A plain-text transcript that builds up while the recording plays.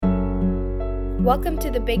Welcome to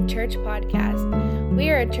the Big Church Podcast. We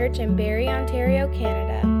are a church in Barrie, Ontario,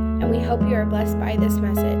 Canada, and we hope you are blessed by this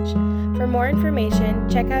message. For more information,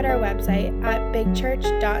 check out our website at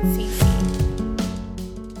bigchurch.cc.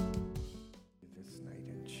 This night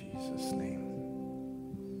in Jesus' name.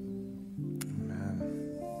 Amen.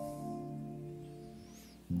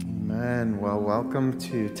 Amen. Well, welcome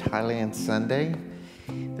to Thailand Sunday.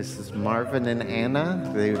 This is Marvin and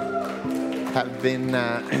Anna. They have been...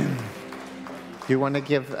 do you want to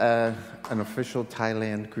give an official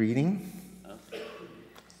Thailand greeting?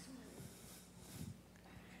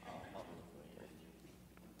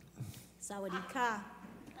 Sawadee-ka.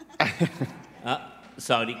 ส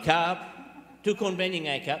วัสดีครับทุกคนเป็นยังไ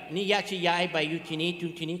งครับนี่อยากจะย้ายไปอยู่ที่นี่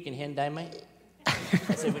ที่นี่กันเห็นได้ไหม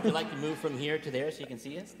I said, would you like to move from here to there so you can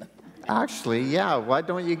see us? Actually, yeah. Why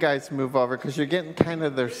don't you guys move over? Because you're getting kind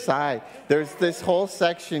of their side. There's this whole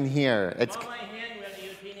section here. It's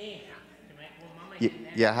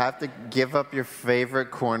you have to give up your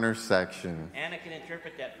favorite corner section. Anna can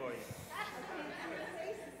interpret that for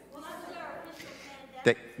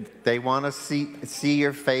you. They want to see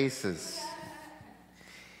your faces.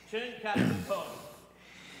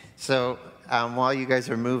 So while you guys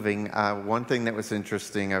are moving, one thing that was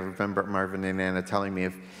interesting, I remember Marvin and Anna telling me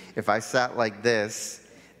if I sat like this,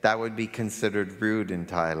 that would be considered rude in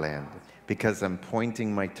Thailand because I'm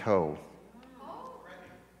pointing my toe.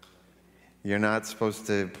 You're not supposed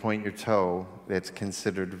to point your toe. It's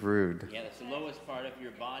considered rude. Yeah, that's the lowest part of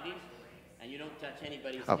your body, and you don't touch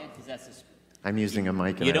anybody's head because that's the... I'm using a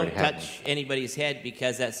mic and you don't touch anybody's head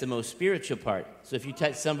because that's the most spiritual part. So if you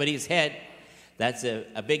touch somebody's head, that's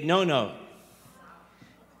a big no-no.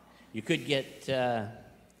 You could get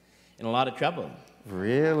in a lot of trouble.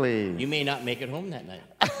 Really? You may not make it home that night.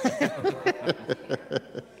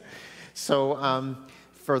 So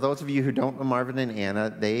for those of you who don't know Marvin and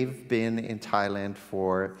Anna, they've been in Thailand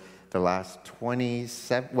for the last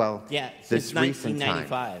 27, since this recent 1995,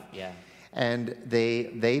 time. yeah. And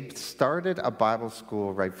they started a Bible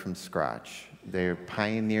school right from scratch. They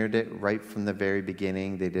pioneered it right from the very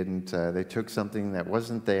beginning. They took something that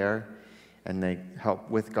wasn't there, and they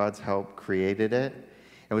helped, with God's help, created it.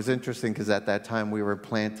 It was interesting because at that time we were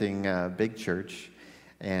planting Big Church,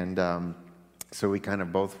 and so we kind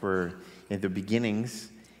of both were in the beginnings,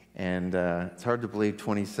 and it's hard to believe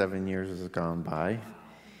 27 years has gone by.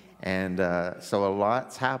 And so a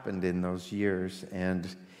lot's happened in those years,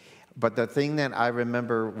 but the thing that I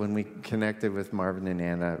remember when we connected with Marvin and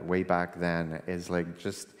Anna way back then is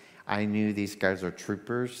I knew these guys are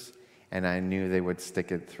troopers, and I knew they would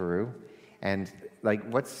stick it through. And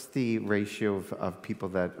what's the ratio of people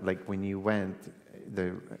that, when you went,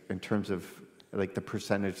 in terms of the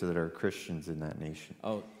percentage that are Christians in that nation?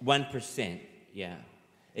 Oh, 1%, yeah.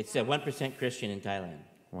 It's 1% Christian in Thailand.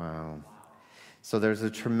 Wow. So there's a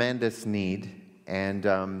tremendous need, and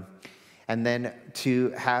then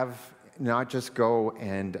to have not just go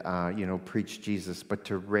and preach Jesus, but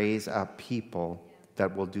to raise up people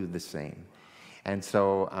that will do the same. And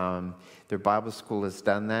so their Bible school has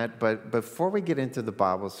done that. But before we get into the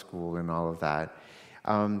Bible school and all of that,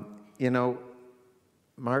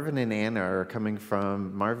 Marvin and Anna are coming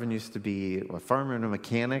from, Marvin used to be a farmer and a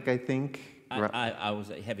mechanic, I think. I was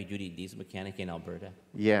a heavy-duty diesel mechanic in Alberta.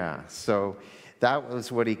 Yeah, so that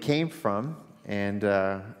was what he came from. And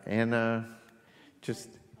Anna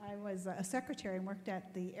I was a secretary and worked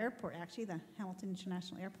at the airport, actually, the Hamilton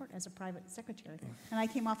International Airport, as a private secretary. And I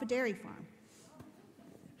came off a dairy farm.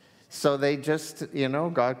 So they just,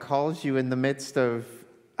 God calls you in the midst of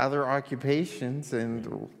other occupations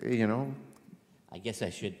and, I guess I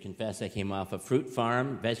should confess I came off a fruit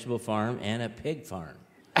farm, vegetable farm, and a pig farm.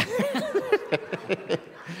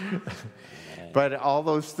 But all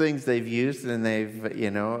those things they've used,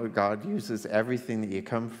 and God uses everything that you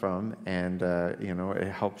come from, and, it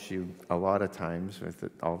helps you a lot of times with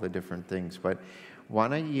all the different things. But why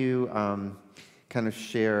don't you kind of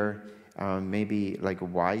share maybe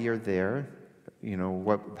why you're there,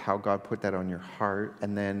 how God put that on your heart,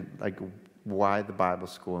 and then why the Bible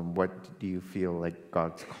school, and what do you feel like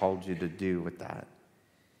God's called you to do with that?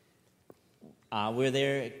 We're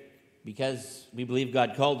there because we believe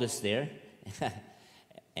God called us there.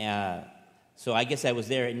 So I guess I was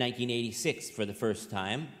there in 1986 for the first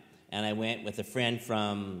time, and I went with a friend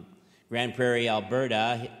from Grand Prairie,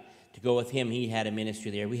 Alberta, to go with him. He had a ministry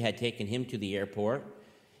there. We had taken him to the airport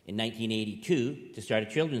in 1982 to start a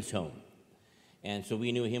children's home. And so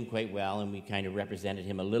we knew him quite well, and we kind of represented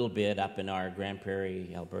him a little bit up in our Grand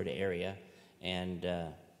Prairie, Alberta area. And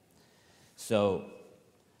so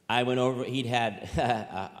I went over. He'd had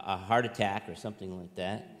a heart attack or something like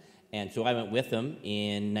that, And so I went with him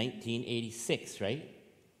in 1986, right?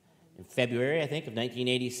 In February, I think, of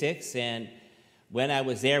 1986. And when I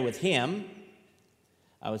was there with him,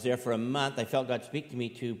 I was there for a month. I felt God speak to me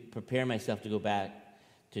to prepare myself to go back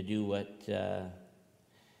to do to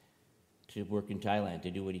work in Thailand,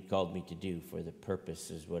 to do what he called me to do for the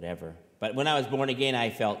purposes, whatever. But when I was born again, I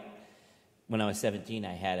felt, when I was 17,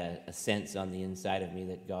 I had a sense on the inside of me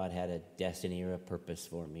that God had a destiny or a purpose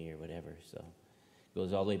for me or whatever. So it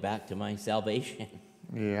goes all the way back to my salvation,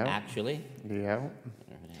 actually. Yeah.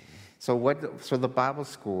 So the Bible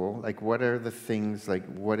school, like, what are the things, like,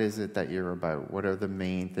 what is it that you're about? What are the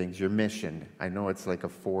main things? Your mission. I know it's like a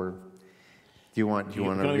 4. Do you want to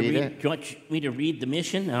read it? Do you want me to read the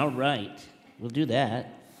mission? All right. We'll do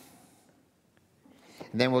that.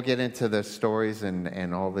 And then we'll get into the stories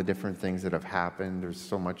and all the different things that have happened. There's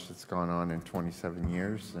so much that's gone on in 27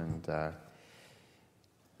 years. And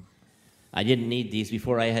I didn't need these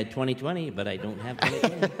before I had 2020, but I don't have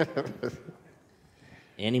them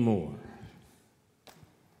anymore.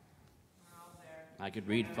 I could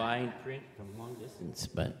read fine print from long distance,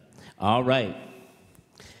 but all right.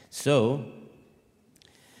 So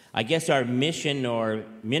I guess our mission or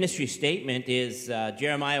ministry statement is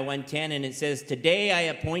Jeremiah 1:10, and it says, "Today I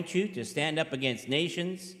appoint you to stand up against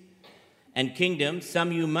nations and kingdoms.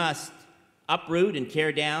 Some you must uproot and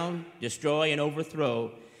tear down, destroy and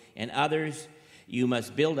overthrow, and others you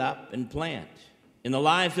must build up and plant. In the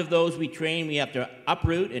lives of those we train, we have to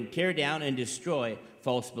uproot and tear down and destroy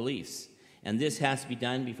false beliefs. And this has to be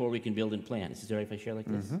done before we can build and plant." Is it all right if I share like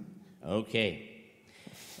this? Mm-hmm. Okay.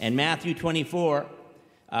 And Matthew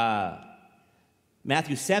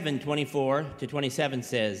 7:24-27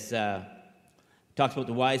 says, talks about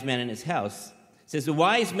the wise man and his house. It says, "The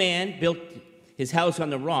wise man built his house on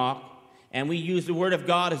the rock," and we use the Word of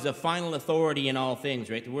God as the final authority in all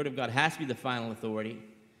things, right? The Word of God has to be the final authority.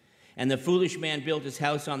 "And the foolish man built his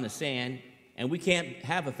house on the sand," and we can't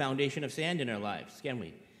have a foundation of sand in our lives, can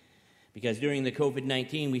we? Because during the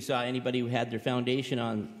COVID-19, we saw anybody who had their foundation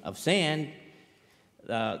of sand,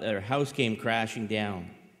 their house came crashing down.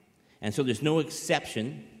 And so there's no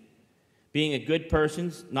exception. Being a good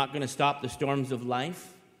person's not going to stop the storms of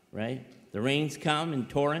life, right? The rains come in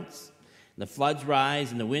torrents, the floods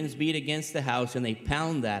rise, and the winds beat against the house, and they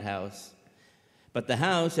pound that house. But the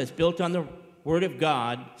house that's built on the Word of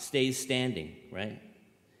God stays standing, right?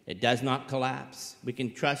 It does not collapse. We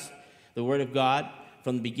can trust the Word of God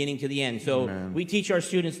from the beginning to the end. So Amen. We teach our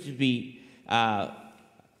students to be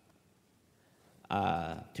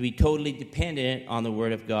totally dependent on the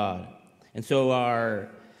Word of God. And so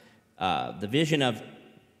the vision of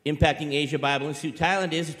Impacting Asia Bible Institute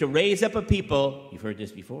Thailand is to raise up a people, you've heard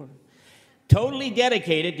this before, totally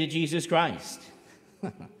dedicated to Jesus Christ.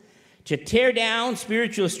 To tear down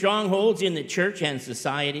spiritual strongholds in the church and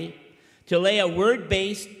society, to lay a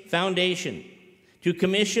word-based foundation, to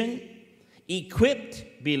commission equipped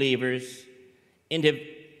believers into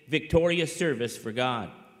victorious service for God,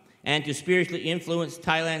 and to spiritually influence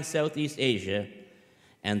Thailand, Southeast Asia,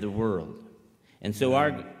 and the world. And so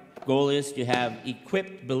our goal is to have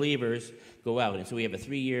equipped believers go out. And so we have a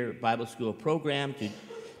 3-year Bible school program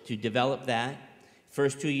to develop that.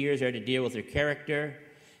 First 2 years are to deal with their character.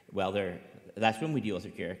 Well, that's when we deal with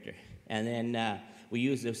their character. And then we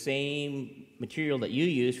use the same material that you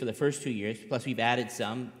use for the first 2 years, plus we've added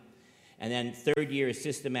some. And then 3rd year is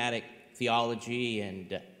systematic theology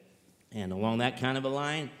and along that kind of a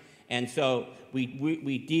line. And so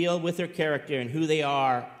we deal with their character and who they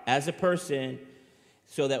are as a person,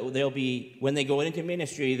 so that they'll be, when they go into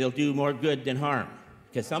ministry, they'll do more good than harm.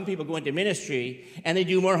 Because some people go into ministry and they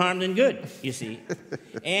do more harm than good, you see.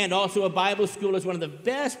 And also a Bible school is one of the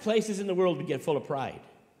best places in the world to get full of pride.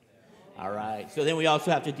 All right. So then we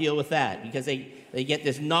also have to deal with that, because they get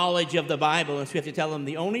this knowledge of the Bible, and so we have to tell them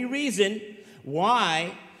the only reason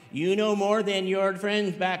why you know more than your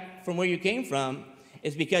friends back from where you came from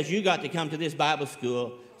is because you got to come to this Bible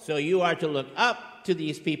school. So you are to look up to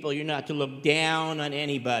these people. You're not to look down on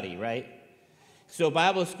anybody, right? So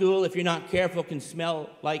Bible school, if you're not careful, can smell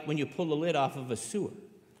like when you pull the lid off of a sewer.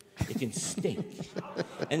 It can stink.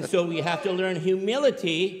 And so we have to learn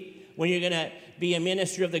humility when you're going to be a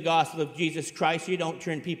minister of the gospel of Jesus Christ. You don't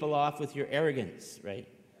turn people off with your arrogance, right?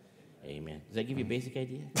 Amen. Does that give you a basic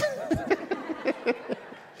idea?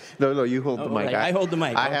 No, you hold the mic. Right. I hold the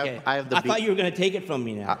mic. I have the I thought you were going to take it from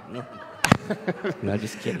me now. No,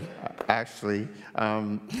 just kidding. Actually,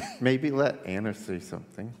 maybe let Anna say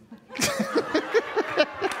something.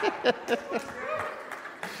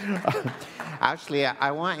 Actually,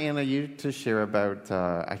 I want Anna, you to share about,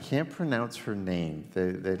 I can't pronounce her name.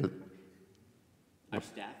 Our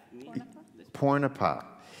staff? Pornapa.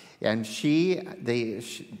 And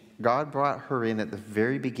God brought her in at the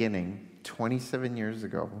very beginning, 27 years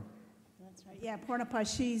ago. That's right. Yeah, Pornapa,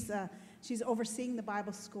 she's overseeing the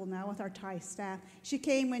Bible school now with our Thai staff. She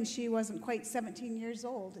came when she wasn't quite 17 years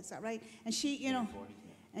old. Is that right? And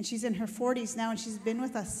and she's in her 40s now, and she's been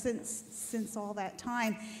with us since all that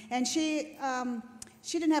time. And she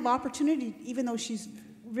didn't have opportunity, even though she's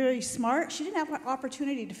very smart, she didn't have an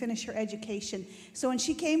opportunity to finish her education. So when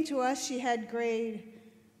she came to us, she had grade...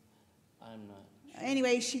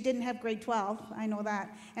 Anyway, she didn't have grade 12, I know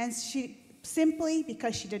that. And she, simply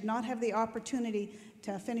because she did not have the opportunity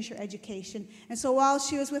to finish her education. And so while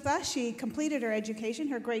she was with us, she completed her education,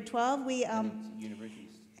 her grade 12.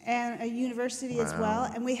 And a university as well.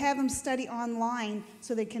 And we have them study online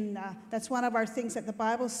so they can, that's one of our things at the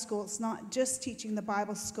Bible school. It's not just teaching the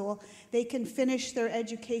Bible school. They can finish their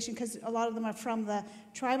education because a lot of them are from the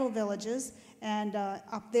tribal villages. And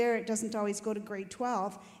up there, it doesn't always go to grade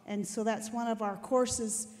 12. And so that's one of our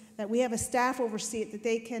courses that we have a staff oversee it, that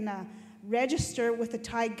they can register with the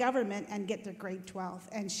Thai government and get their grade 12.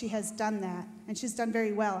 And she has done that. And she's done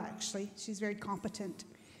very well, actually. She's very competent.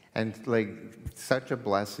 And such a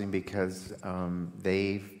blessing because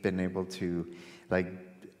they've been able to,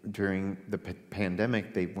 during the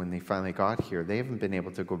pandemic, when they finally got here, they haven't been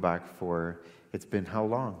able to go back for, it's been how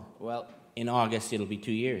long? Well, in August, it'll be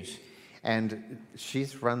 2 years. And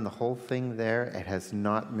she's run the whole thing there. It has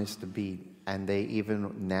not missed a beat. And they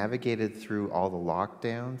even navigated through all the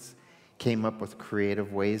lockdowns, came up with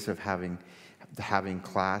creative ways of having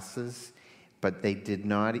classes, but they did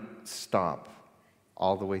not stop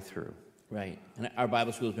all the way through. Right. And our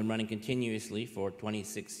Bible school has been running continuously for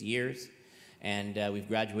 26 years. And we've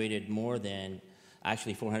graduated more than,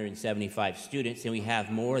 actually 475 students. And we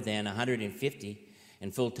have more than 150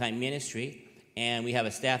 in full-time ministry. And we have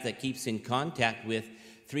a staff that keeps in contact with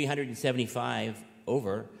 375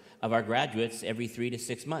 of our graduates every 3 to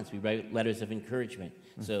 6 months. We write letters of encouragement.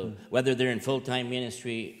 Mm-hmm. So whether they're in full-time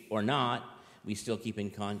ministry or not, we still keep in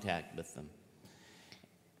contact with them.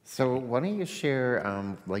 So why don't you share,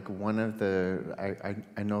 one of the,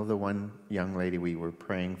 I know the one young lady we were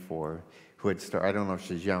praying for who had started, I don't know if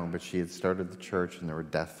she's young, but she had started the church and there were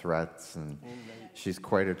death threats, and she's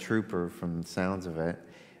quite a trooper from the sounds of it.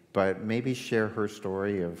 But maybe share her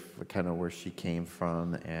story of kind of where she came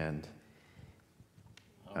from and...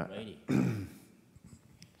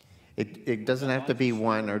 It doesn't have to be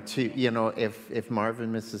one or two. You know, if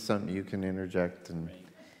Marvin misses something, you can interject and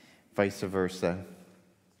vice versa.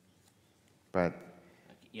 But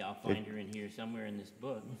yeah, I'll find her in here somewhere in this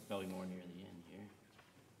book. Probably more near the end here.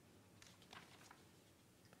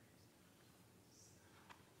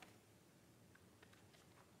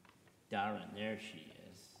 Darren, there she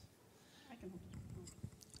is.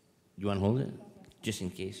 You want to hold it? Just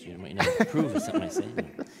in case you might not approve of something I say.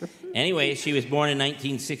 Anyway, she was born in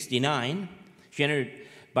 1969. She entered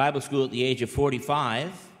Bible school at the age of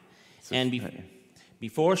 45. And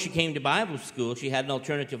before she came to Bible school, she had an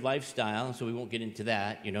alternative lifestyle, so we won't get into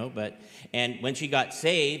that, and when she got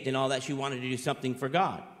saved and all that, she wanted to do something for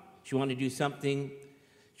God. She wanted to do something,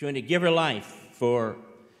 she wanted to give her life for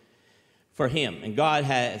Him. And God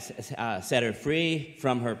has set her free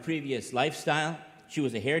from her previous lifestyle. She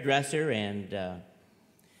was a hairdresser, and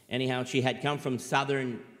anyhow, she had come from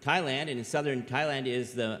southern Thailand, and in southern Thailand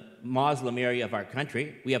is the Muslim area of our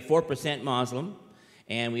country. We have 4% Muslim,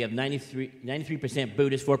 and we have 93%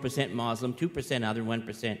 Buddhist, 4% Muslim, 2% other,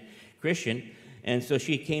 1% Christian. And so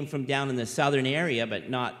she came from down in the southern area, but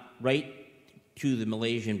not right to the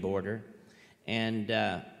Malaysian border. And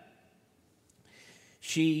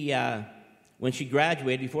when she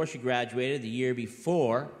graduated, before she graduated, the year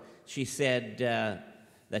before, she said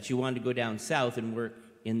that she wanted to go down south and work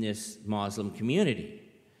in this Muslim community.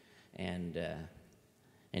 And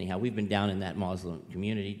anyhow, we've been down in that Muslim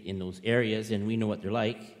community in those areas, and we know what they're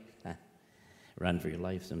like. Run for your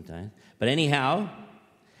life sometimes. But anyhow,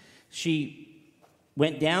 she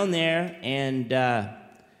went down there, and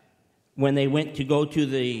when she went to go into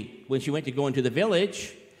the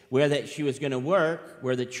village where she was going to work,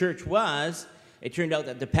 where the church was, it turned out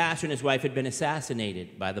that the pastor and his wife had been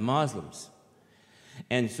assassinated by the Muslims.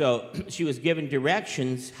 And so she was given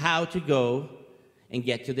directions how to go and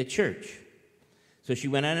get to the church. So she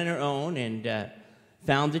went on her own and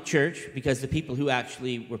found the church, because the people who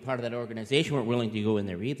actually were part of that organization weren't willing to go in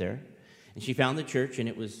there either. And she found the church,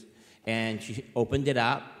 and she opened it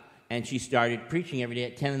up, and she started preaching every day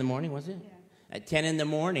at 10 in the morning, was it? Yeah. At 10 in the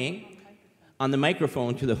morning on the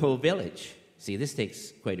microphone to the whole village. See, this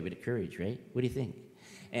takes quite a bit of courage, right? What do you think?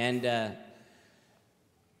 And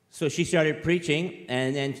so she started preaching,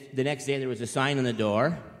 and then the next day there was a sign on the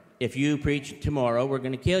door, if you preach tomorrow, we're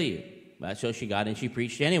going to kill you. So she got in, she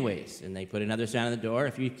preached anyways. And they put another sign on the door,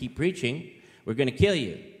 if you keep preaching, we're going to kill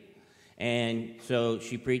you. And so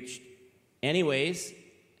she preached anyways.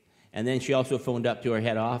 And then she also phoned up to her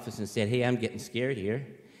head office and said, hey, I'm getting scared here.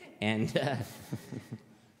 And Jan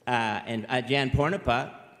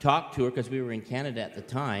Pornapa talked to her because we were in Canada at the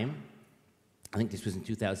time. I think this was in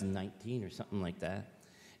 2019 or something like that.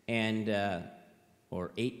 And,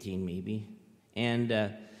 or 18 maybe.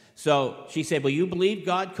 And so she said, well, you believe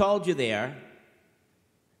God called you there,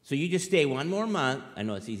 so you just stay one more month. I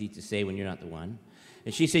know it's easy to say when you're not the one.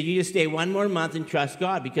 And she said, you just stay one more month and trust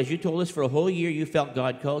God, because you told us for a whole year you felt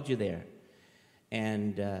God called you there.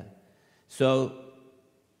 And so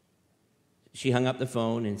she hung up the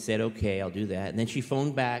phone and said, okay, I'll do that. And then she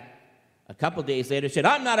phoned back a couple days later and said,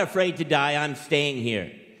 I'm not afraid to die, I'm staying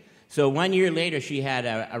here. So 1 year later, she had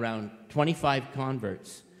around 25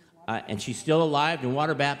 converts. And she's still alive and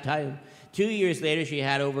water baptized. 2 years later, she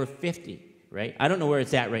had over 50, right? I don't know where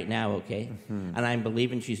it's at right now, okay? Mm-hmm. And I'm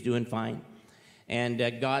believing she's doing fine. And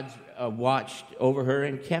God's watched over her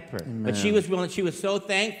and kept her. Amen. But she was willing, she was so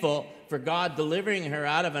thankful for God delivering her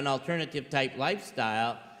out of an alternative type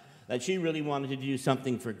lifestyle that she really wanted to do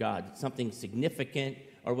something for God, something significant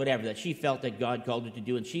or whatever, that she felt that God called her to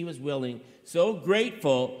do. And she was willing, so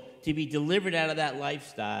grateful to be delivered out of that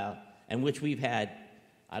lifestyle, and which we've had,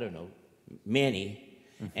 I don't know, many.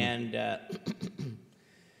 Mm-hmm.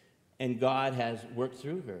 And God has worked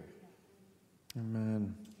through her.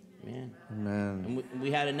 Amen. Man. Amen. And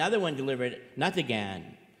we had another one delivered, Natagan.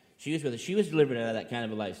 She was with us. She was delivered out of that kind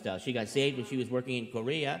of a lifestyle. She got saved when she was working in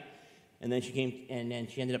Korea, and then she came, and then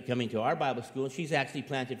she ended up coming to our Bible school. And she's actually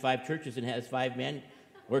planted 5 churches and has 5 men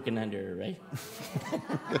working under her, right?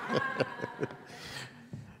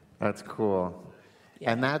 That's cool.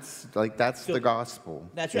 Yeah. And that's the gospel.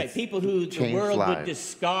 That's right. People who the world would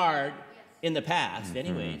discard in the past,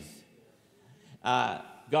 anyways.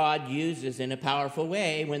 God uses in a powerful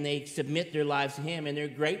way when they submit their lives to Him and they're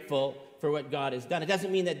grateful for what God has done. It doesn't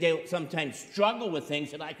mean that they sometimes struggle with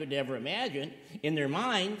things that I could never imagine in their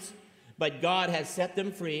minds, but God has set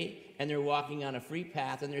them free and they're walking on a free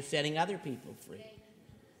path and they're setting other people free.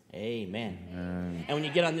 Amen. And when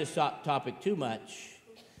you get on this topic too much,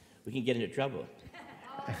 we can get into trouble.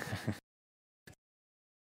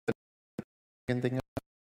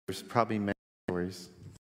 There's probably many stories.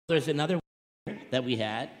 There's another one that we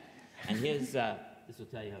had, and his, this will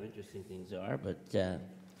tell you how interesting things are, but,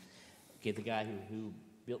 okay, the guy who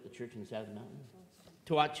built the church in the side of the mountain?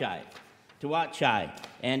 Tuatchai.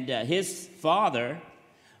 And his father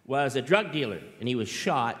was a drug dealer, and he was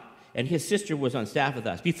shot, and his sister was on staff with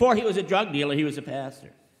us. Before he was a drug dealer, he was a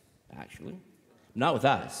pastor, actually. Not with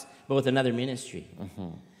us, but with another ministry. Mm-hmm.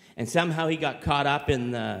 And somehow he got caught up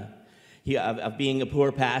in of being a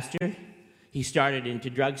poor pastor. He started into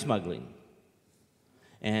drug smuggling.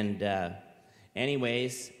 And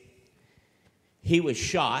anyways, he was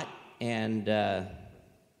shot, and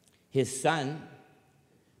his son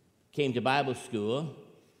came to Bible school,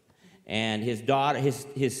 and his daughter,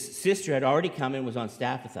 his sister had already come and was on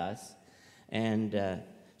staff with us. And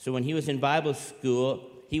so when he was in Bible school,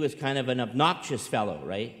 he was kind of an obnoxious fellow,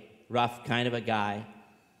 right? Rough kind of a guy.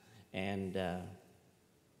 And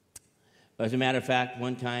as a matter of fact,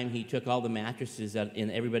 one time he took all the mattresses in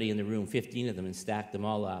everybody in the room, 15 of them, and stacked them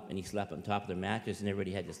all up, and he slept on top of their mattress, and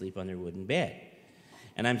everybody had to sleep on their wooden bed.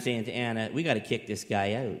 And I'm saying to Anna, we got to kick this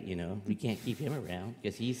guy out, you know. We can't keep him around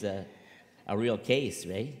because he's a real case,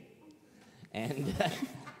 right? And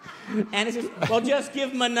Anna says, well, just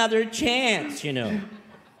give him another chance, you know.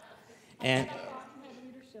 And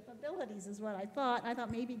leadership abilities is what I thought. I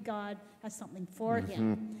thought maybe God has something for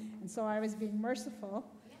him. And so I was being merciful.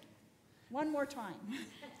 One more time.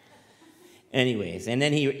 Anyways, and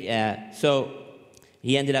then so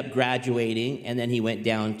he ended up graduating, and then he went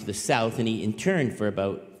down to the south, and he interned for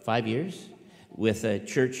about 5 years with a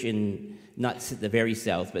church in, not the very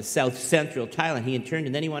south, but south central Thailand. He interned,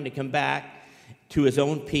 and then he wanted to come back to his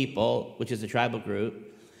own people, which is a tribal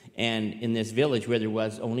group, and in this village where there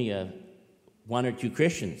was only 1 or 2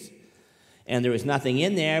 Christians. And there was nothing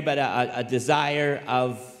in there but a desire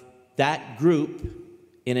of that group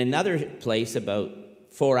in another place about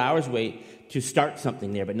 4 hours away to start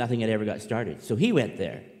something there, but nothing had ever got started. So he went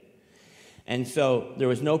there. And so there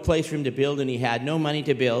was no place for him to build, and he had no money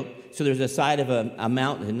to build. So there was a side of a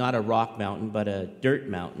mountain, not a rock mountain, but a dirt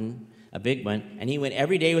mountain, a big one. And he went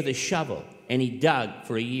every day with a shovel, and he dug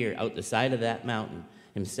for a year out the side of that mountain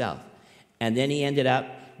himself. And then he ended up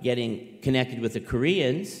getting connected with the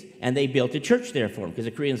Koreans, and they built a church there for him, because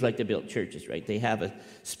the Koreans like to build churches, right? They have a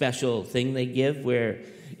special thing they give where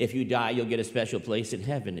if you die, you'll get a special place in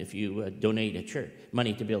heaven if you donate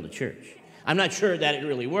money to build a church. I'm not sure that it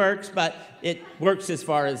really works, but it works as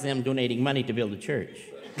far as them donating money to build a church.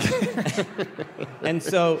 And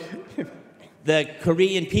so the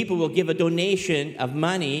Korean people will give a donation of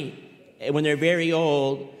money when they're very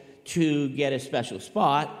old to get a special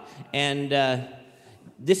spot, and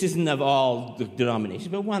this isn't of all the denominations,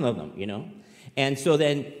 but one of them, And so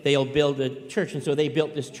then they'll build a church, and so they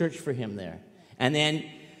built this church for him there. And then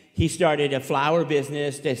he started a flower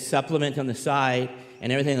business to supplement on the side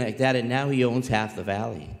and everything like that, and now he owns half the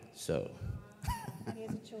valley. So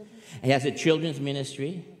he has a children's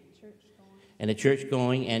ministry and a church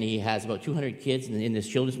going, and he has about 200 kids in this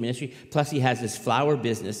children's ministry. Plus he has this flower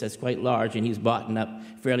business that's quite large, and he's bought up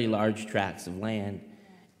fairly large tracts of land.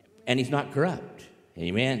 And he's not corrupt.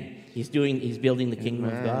 Amen. He's building the kingdom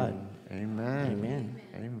of God. Amen. Amen.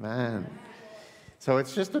 Amen. So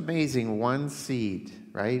it's just amazing, one seed,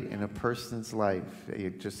 right, in a person's life.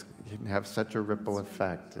 You just can have such a ripple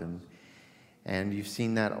effect. And you've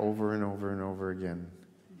seen that over and over and over again.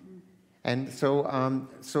 And so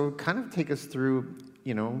kind of take us through,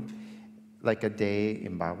 like a day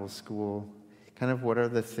in Bible school. Kind of what are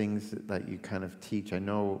the things that you kind of teach? I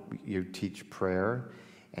know you teach prayer,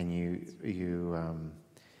 and you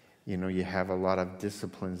have a lot of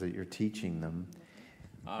disciplines that you're teaching them.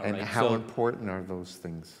 And right. how important are those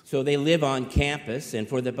things? So they live on campus, and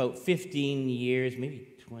for about 15 years, maybe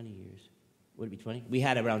 20 years, would it be 20? We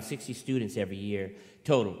had around 60 students every year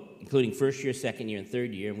total, including first year, second year, and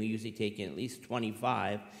third year, and we usually take in at least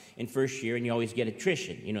 25 in first year, and you always get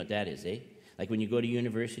attrition. You know what that is, eh? Like when you go to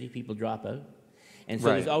university, people drop out. And so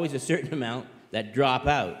There's always a certain amount that drop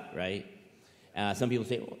out, right? Some people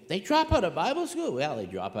say, they drop out of Bible school. Well, they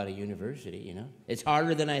drop out of university, It's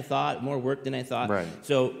harder than I thought, more work than I thought. Right.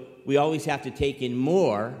 So we always have to take in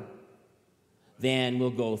more than we'll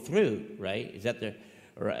go through, right? Is that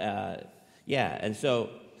and so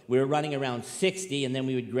we were running around 60, and then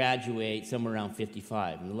we would graduate somewhere around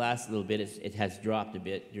 55. And the last little bit, it has dropped a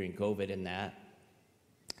bit during COVID and that.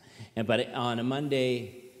 But on a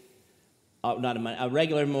Monday... a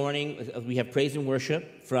regular morning, we have praise and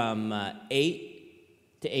worship from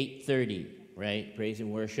 8 to 8:30, right? Praise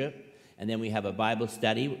and worship. And then we have a Bible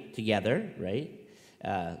study together, right?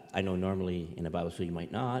 I know normally in a Bible study you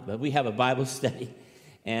might not, but we have a Bible study,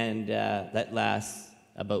 and that lasts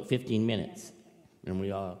about 15 minutes. And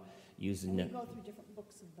we all use... We go through different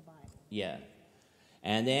books of the Bible. Yeah.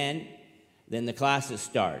 And then the classes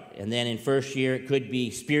start. And then in first year, it could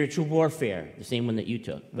be spiritual warfare, the same one that you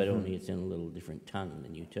took, but only it's in a little different tongue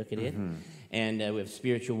than you took it in. And we have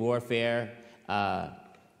spiritual warfare,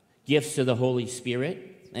 gifts of the Holy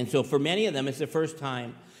Spirit. And so for many of them, it's the first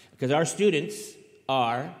time, because our students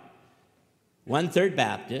are 1/3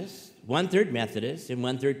 Baptist, 1/3 Methodist, and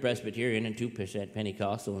 1/3 Presbyterian, and 2%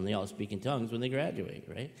 Pentecostal, and they all speak in tongues when they graduate,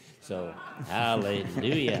 right? So,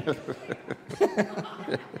 hallelujah.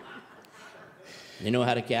 They know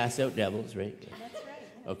how to cast out devils, right? That's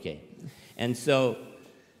right. Okay. And so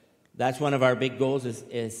that's one of our big goals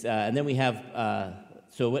and then we have,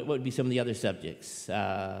 so what would be some of the other subjects?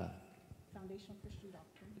 Foundational Christian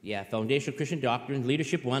Doctrine. Yeah, Foundational Christian Doctrine,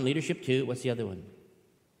 Leadership 1, Leadership 2. What's the other one?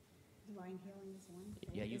 Divine Healing is one.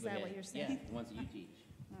 Yeah, you is go that ahead. what you're saying? Yeah, the ones that you teach.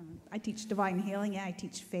 I teach Divine Healing, I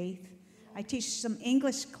teach Faith. I teach some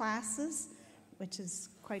English classes, which is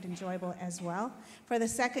quite enjoyable as well. For the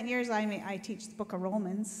second years, I teach the book of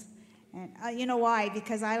Romans. And you know why?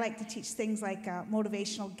 Because I like to teach things like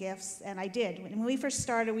motivational gifts, and I did. When we first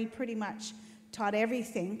started, we pretty much taught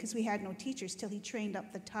everything, because we had no teachers, till he trained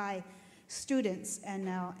up the Thai students and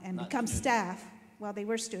become staff. Well, they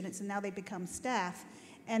were students, and now they become staff.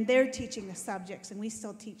 And they're teaching the subjects, and we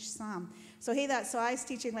still teach some. So I was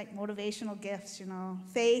teaching like motivational gifts,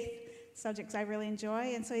 faith, subjects I really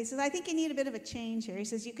enjoy. And so he says, I think you need a bit of a change here. He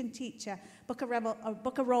says, you can teach a book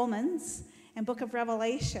of Romans and book of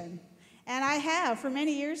Revelation. And I have for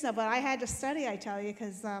many years now, but I had to study, I tell you,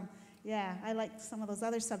 because, I liked some of those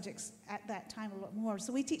other subjects at that time a little more.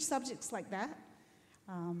 So we teach subjects like that.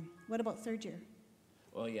 What about third year?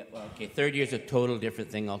 Oh, yeah. Well, okay. Third year's a total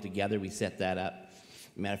different thing altogether. We set that up.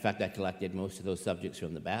 Matter of fact, I collected most of those subjects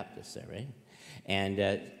from the Baptists there, right?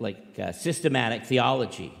 And systematic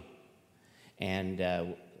theology. And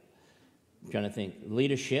I'm trying to think,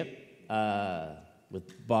 leadership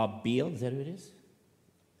with Bob Beal. Is that who it is?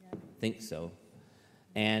 Yeah. I think so.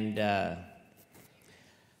 And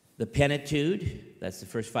the Pentateuch, that's the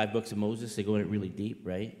first 5 books of Moses. They go in it really deep,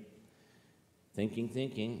 right? Thinking.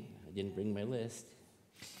 I didn't bring my list.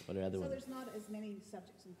 What are other So ones? there's not as many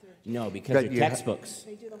subjects in third. No, because But they're you textbooks.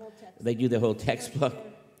 They do the whole text. They do the whole textbook.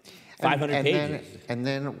 500 and pages.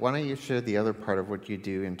 Then why don't you share the other part of what you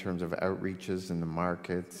do in terms of outreaches in the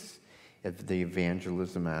markets, of the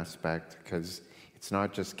evangelism aspect, because it's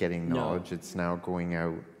not just getting No. knowledge, it's now going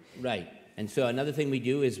out. Right. And so another thing we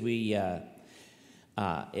do is a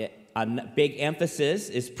big emphasis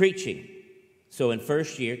is preaching. So in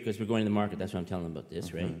first year, because we're going to the market, that's why I'm telling them about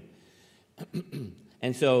this, right?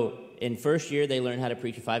 And so in first year, they learn how to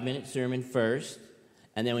preach a 5-minute sermon first,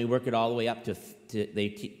 and then we work it all the way up to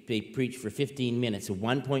they preach for 15 minutes, a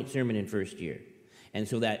 1-point sermon in first year. And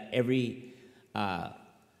so that every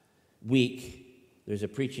week, there's a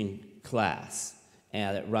preaching class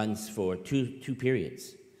that runs for two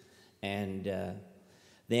periods. And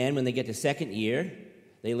then when they get to second year,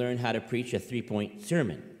 they learn how to preach a 3-point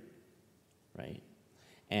sermon, right?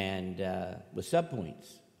 And with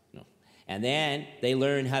subpoints. No. And then they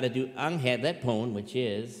learn how to do ang het lepon, which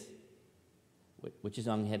is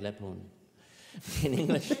ang het lepon in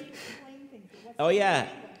English? Oh, yeah.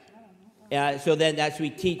 So then that's we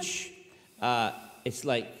teach, it's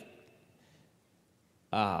like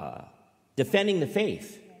defending the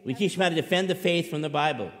faith. We teach them how to defend the faith from the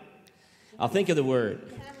Bible. I'll think of the word.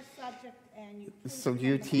 You have a subject and you So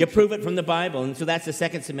you teach. You prove it from the Bible, and so that's the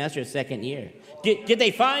second semester, second year. Did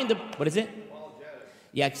they find the, what is it?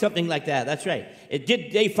 Yeah, something like that, that's right.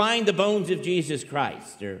 Did they find the bones of Jesus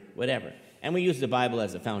Christ, or whatever? And we use the Bible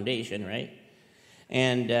as a foundation, right?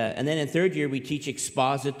 And then in third year, we teach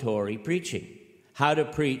expository preaching. How to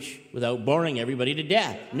preach without boring everybody to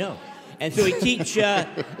death. No. And so we teach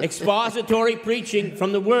expository preaching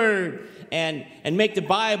from the Word, and make the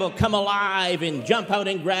Bible come alive and jump out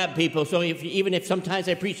and grab people. So even if sometimes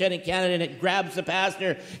I preach that in Canada and it grabs the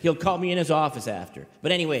pastor, he'll call me in his office after.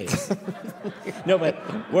 But anyways, no,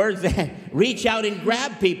 but words that reach out and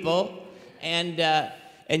grab people and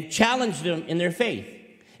challenge them in their faith.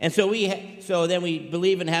 And so then we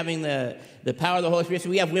believe in having the power of the Holy Spirit. So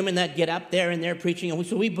we have women that get up there and they're preaching. And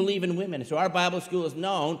so we believe in women. So our Bible school is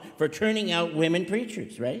known for turning out women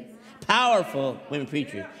preachers, right? Powerful women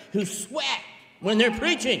preachers who sweat when they're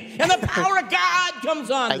preaching. And the power of God comes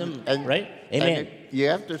on them, right? Amen. And you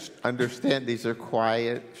have to understand these are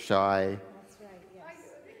quiet, shy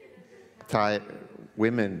type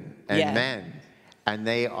women and men. And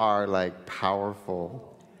they are like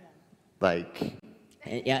powerful, like...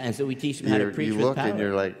 And so we teach them how to preach you with look power. and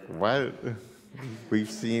you're like, what? We've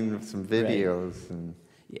seen some videos. Right. And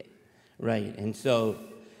Yeah, right. And so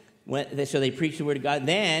they preach the Word of God.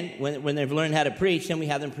 Then, when they've learned how to preach, then we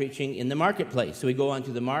have them preaching in the marketplace. So we go on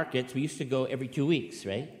to the markets. We used to go every 2 weeks,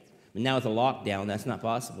 right? But now with the lockdown, that's not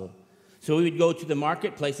possible. So we would go to the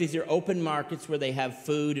marketplace. These are open markets where they have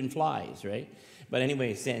food and flies, right? But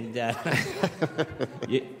anyways, and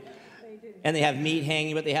and they have meat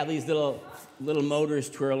hanging, but they have these little motors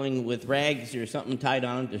twirling with rags or something tied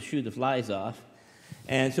on to shoo the flies off.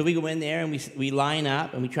 And so we go in there and we line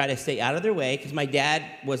up and we try to stay out of their way, because my dad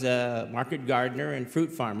was a market gardener and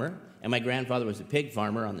fruit farmer, and my grandfather was a pig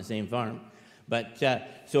farmer on the same farm. But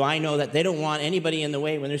so I know that they don't want anybody in the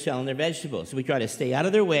way when they're selling their vegetables. So we try to stay out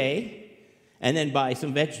of their way and then buy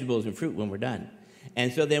some vegetables and fruit when we're done.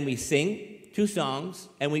 And so then we sing 2 songs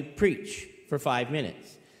and we preach for 5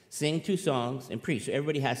 minutes. Sing 2 songs and preach. So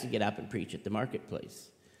everybody has to get up and preach at the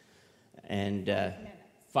marketplace. And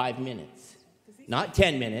 5 minutes. Not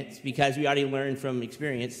 10 minutes, because we already learned from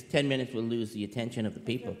experience, 10 minutes will lose the attention of the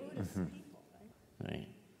people. Mm-hmm. Right.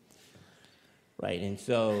 Right, and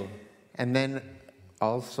so... And then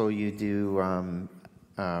also you do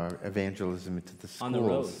evangelism into the schools. On the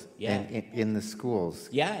road, yeah. And in the schools.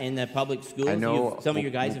 Yeah, in the public schools. I know Some of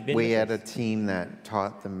your guys have been we with had us. a team that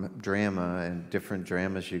taught them drama, and different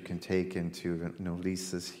dramas you can take into,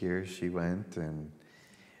 Lisa's here, she went, and...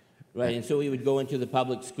 Right, and so we would go into the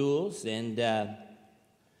public schools and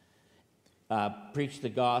preach the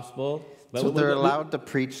gospel. But So they're allowed to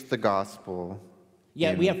preach the gospel.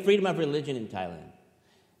 Yeah, we have freedom of religion in Thailand.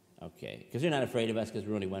 Okay, because they're not afraid of us because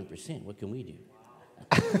we're only 1%. What can we do?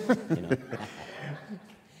 You know.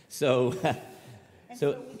 So we could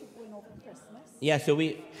win over Christmas. yeah,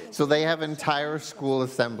 So they have entire school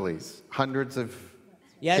assemblies, hundreds of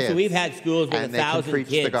kids, so we've had schools with and they can 1,000 preach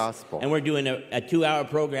kids, the gospel. and we're doing a 2-hour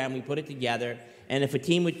program. We put it together, and if a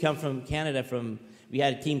team would come from Canada, we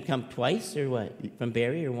had a team come twice or what, from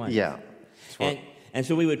Barrie or once? Yeah. And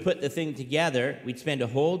so we would put the thing together. We'd spend a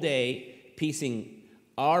whole day piecing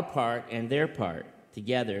our part and their part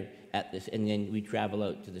together at this, and then we'd travel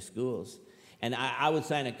out to the schools. And I would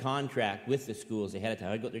sign a contract with the schools ahead of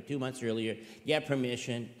time. I'd go there 2 months earlier, get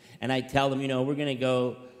permission, and I'd tell them, we're going to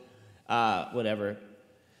go,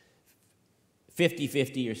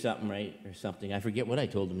 50-50 or something, right? Or something. I forget what I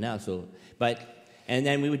told them now. And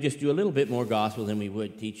then we would just do a little bit more gospel than we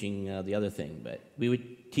would teaching the other thing. But we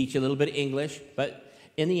would teach a little bit of English. But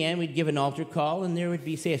in the end, we'd give an altar call, and there would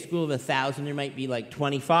be, say, a school of 1,000. There might be like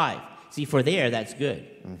 25. See, for there, that's good.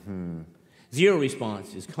 Mm-hmm. 0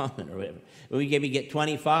 response is common or whatever. But we get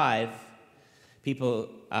 25, people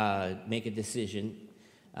make a decision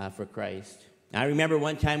for Christ. I remember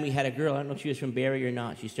one time we had a girl, I don't know if she was from Barrie or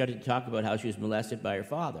not, she started to talk about how she was molested by her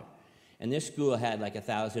father. And this school had like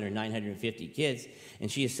 1,000 or 950 kids,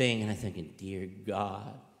 and she is saying, and I'm thinking, dear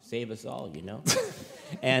God, save us all, you know?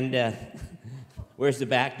 And where's the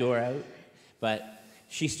back door out? But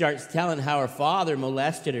she starts telling how her father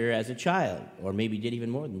molested her as a child, or maybe did even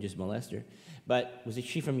more than just molest her. But was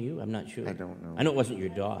she from you? I'm not sure. I don't know. I know it wasn't your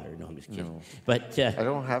daughter. No, I'm just kidding. No. But I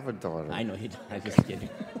don't have a daughter. I know you don't. I'm just kidding.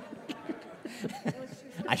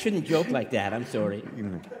 I shouldn't joke like that. I'm sorry.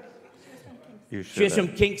 You She was should.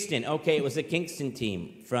 from Kingston. Okay, it was the Kingston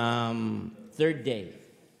team from Third Day.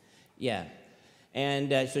 Yeah.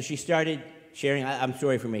 And so she started sharing. I'm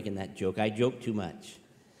sorry for making that joke. I joke too much.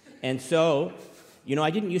 And so, you know,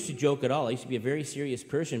 I didn't used to joke at all. I used to be a very serious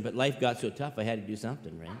person, but life got so tough I had to do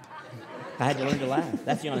something, right? I had to learn to laugh.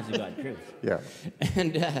 That's the honest to God truth. Yeah.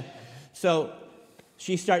 And so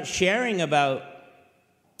she starts sharing about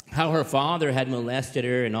how her father had molested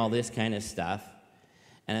her and all this kind of stuff.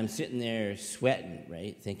 And I'm sitting there sweating,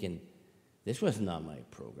 right, thinking, this wasn't on my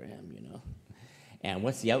program, you know. And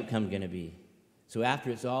what's the outcome going to be? So after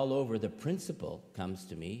it's all over, the principal comes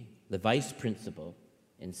to me, the vice principal,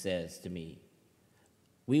 and says to me,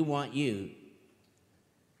 we want you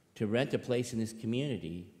to rent a place in this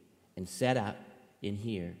community and set up in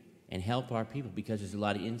here and help our people because there's a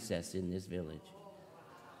lot of incest in this village.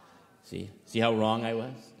 See how wrong I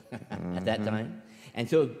was at that time? And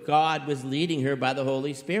so God was leading her by the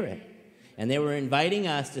Holy Spirit. And they were inviting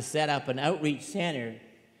us to set up an outreach center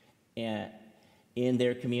in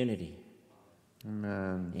their community.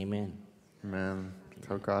 Amen. Amen. Amen. That's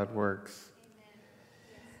how God works.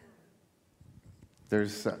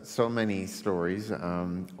 There's so many stories.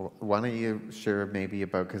 Why don't you share maybe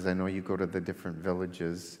about, because I know you go to the different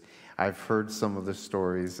villages. I've heard some of the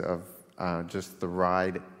stories of just the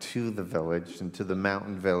ride to the village and to the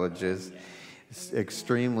mountain villages. It's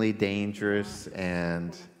extremely dangerous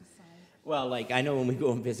and... Well, like I know when we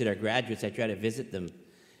go and visit our graduates, I try to visit them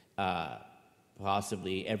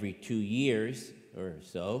possibly every 2 years or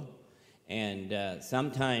so. And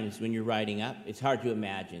sometimes when you're riding up, it's hard to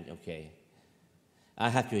imagine, okay, I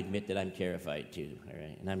have to admit that I'm terrified too, all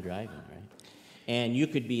right? And I'm driving, right? And you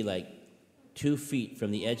could be like 2 feet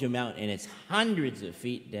from the edge of a mountain, and it's hundreds of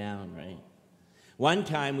feet down, right? One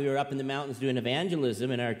time we were up in the mountains doing evangelism,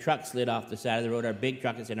 and our truck slid off the side of the road. Our big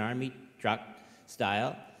truck is an army truck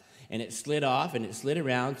style, and it slid off, and it slid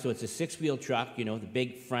around, so it's a 6-wheel truck, you know, the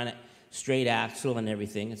big front straight axle and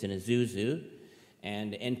everything. It's an Isuzu,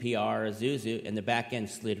 and NPR Isuzu, and the back end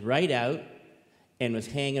slid right out, and was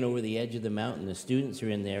hanging over the edge of the mountain. The students are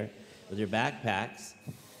in there with their backpacks,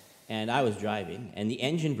 and I was driving, and the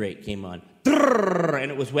engine brake came on,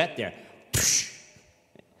 and it was wet there.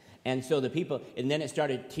 And so the people, and then it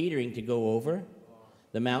started teetering to go over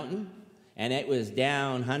the mountain, and it was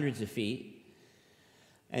down hundreds of feet.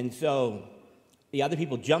 And so the other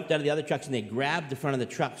people jumped out of the other trucks, and they grabbed the front of the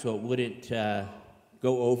truck so it wouldn't go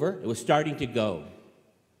over. It was starting to go.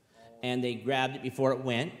 And they grabbed it before it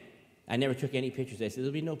went. I never took any pictures. I said,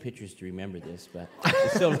 there'll be no pictures to remember this. But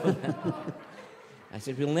so I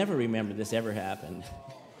said, we'll never remember this ever happened.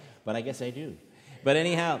 But I guess I do. But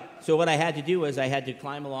anyhow, so what I had to do was I had to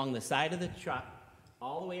climb along the side of the truck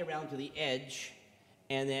all the way around to the edge,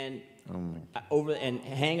 and then over and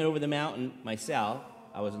hanging over the mountain myself.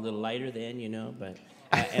 I was a little lighter then, you know, but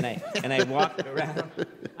and I walked around.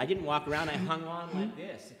 I didn't walk around. I hung on like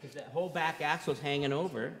this because that whole back axle's hanging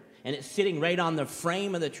over. And it's sitting right on the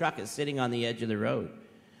frame of the truck. It's sitting on the edge of the road.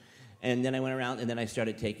 And then I went around, and then I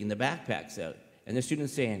started taking the backpacks out. And the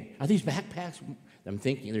students saying, are these backpacks? They're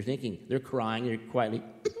thinking, they're crying, they're quietly,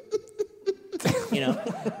 you know.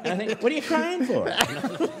 And I think, what are you crying for? You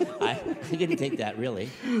know? I didn't think that,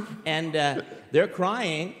 really. And they're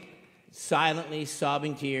crying, silently,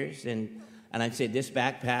 sobbing tears. And I said, this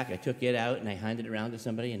backpack, I took it out, and I handed it around to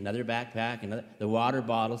somebody, another backpack, the water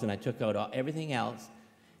bottles, and I took out everything else.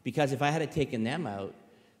 Because if I had taken them out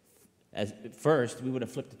first, we would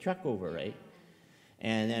have flipped the truck over, right?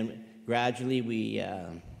 And then gradually we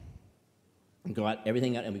got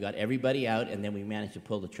everything out, and we got everybody out, and then we managed to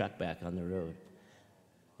pull the truck back on the road.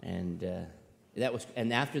 And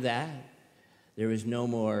and after that, there was no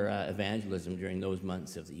more evangelism during those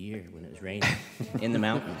months of the year when it was raining in the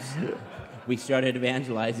mountains. we started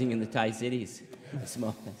evangelizing in the Thai cities, the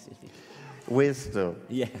small cities. Wisdom.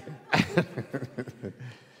 Yeah.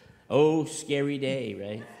 Oh, scary day,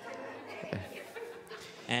 right?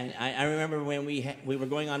 And I remember when we were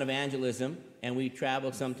going on evangelism, and we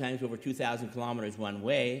traveled sometimes over 2,000 kilometers one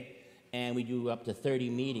way, and we do up to 30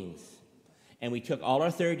 meetings. And we took all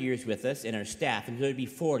our third years with us and our staff, and there'd be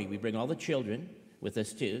 40. We bring all the children with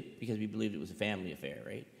us too, because we believed it was a family affair,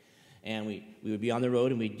 right? And we would be on the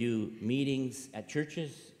road, and we'd do meetings at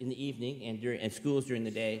churches in the evening and schools during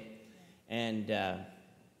the day. And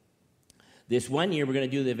this one year, we're going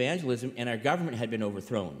to do the evangelism, and our government had been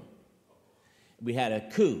overthrown. We had a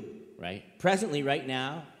coup, right? Presently, right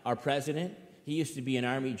now, our president, he used to be an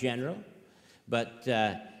army general, but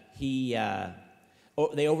they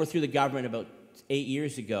overthrew the government about 8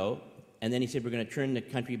 years ago, and then he said, we're going to turn the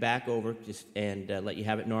country back over and let you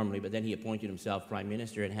have it normally, but then he appointed himself prime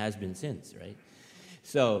minister and has been since, right?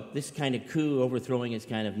 So this kind of coup overthrowing is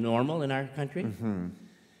kind of normal in our country. Mm-hmm.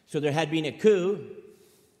 So there had been a coup,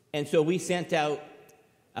 and so we sent out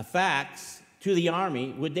a fax to the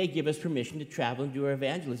army. Would they give us permission to travel and do our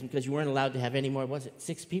evangelism? Because you weren't allowed to have any more,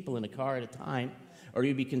 6 people in a car at a time, or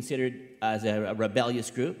you'd be considered as a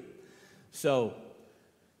rebellious group. So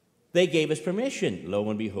they gave us permission, lo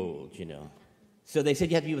and behold, So they said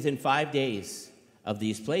you had to be within 5 days of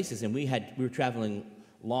these places, and we were traveling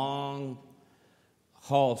long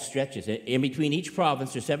haul stretches. In between each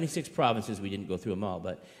province, there's 76 provinces, we didn't go through them all,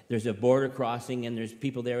 but there's a border crossing, and there's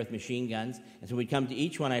people there with machine guns. And so we'd come to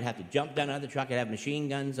each one, I'd have to jump down out of the truck, I'd have machine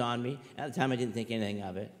guns on me. At the time, I didn't think anything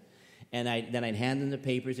of it. And then I'd hand them the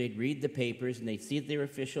papers, they'd read the papers, and they'd see if they were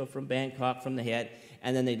official from Bangkok, from the head,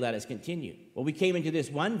 and then they'd let us continue. Well, we came into this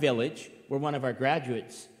one village where one of our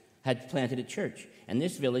graduates had planted a church. And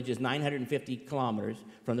this village is 950 kilometers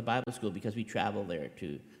from the Bible school because we travel there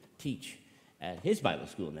to teach at his Bible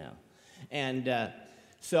school now. And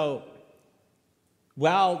so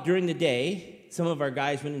while during the day, some of our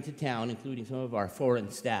guys went into town, including some of our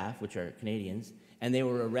foreign staff, which are Canadians, and they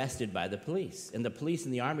were arrested by the police. And the police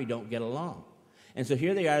and the army don't get along. And so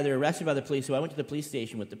here they are, they're arrested by the police, so I went to the police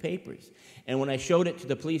station with the papers. And when I showed it to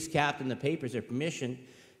the police captain, the papers, their permission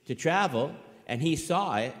to travel, and he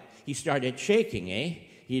saw it, he started shaking,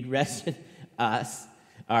 He'd arrested us,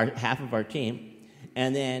 half of our team,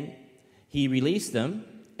 and then he released them,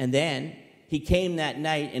 and then he came that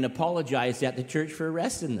night and apologized at the church for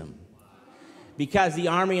arresting them. Because the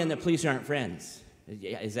army and the police aren't friends.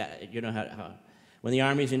 Is that, how when the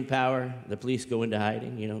army's in power, the police go into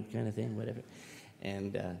hiding, kind of thing, whatever.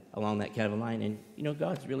 And along that kind of a line. And,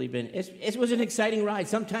 God's really been, it was an exciting ride.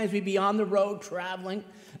 Sometimes we'd be on the road traveling,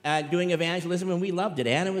 doing evangelism, and we loved it.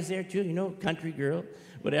 Anna was there too, country girl,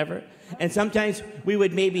 whatever. And sometimes we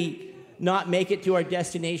would maybe not make it to our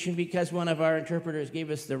destination because one of our interpreters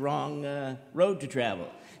gave us the wrong road to travel.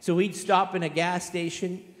 So we'd stop in a gas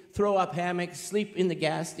station, throw up hammocks, sleep in the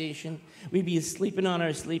gas station. We'd be sleeping on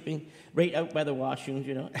our sleeping right out by the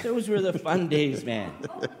washrooms, Those were the fun days, man.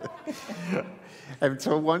 And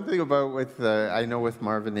so one thing about I know with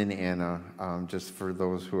Marvin and Anna, just for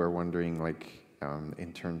those who are wondering,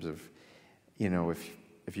 in terms of,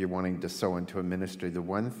 if you're wanting to sow into a ministry, the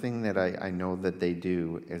one thing that I know that they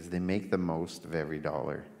do is they make the most of every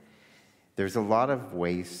dollar. There's a lot of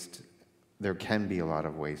waste. There can be a lot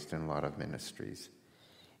of waste in a lot of ministries.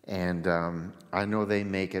 And I know they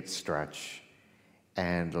make it stretch.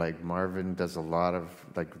 And Marvin does a lot of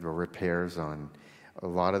the repairs on a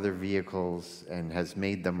lot of their vehicles and has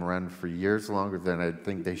made them run for years longer than I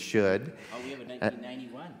think they should. Oh, we have a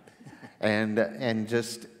 1991. And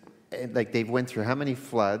just they've went through how many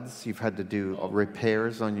floods? You've had to do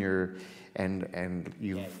repairs on your and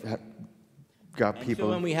you've got and people. So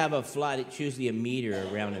when we have a flood, it's usually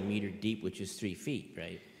around a meter deep, which is 3 feet,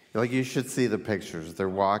 right? You should see the pictures. They're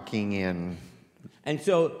walking in. And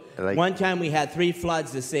so one time we had 3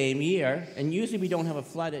 floods the same year, and usually we don't have a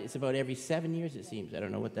flood. It's about every 7 years, it seems. I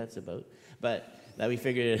don't know what that's about, but that we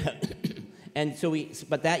figured it out. And so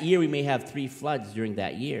but that year we may have 3 floods during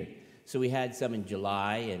that year. So we had some in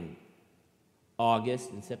July and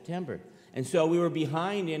August and September. And so we were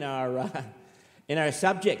behind in our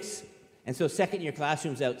subjects. And so second-year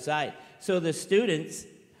classrooms outside. So the students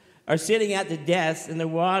are sitting at the desk, and the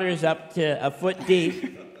water's up to a foot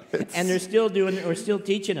deep, and we're still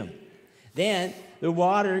teaching them. Then the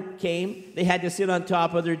water came, they had to sit on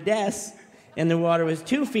top of their desks, and the water was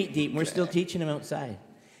 2 feet deep, and we're still teaching them outside.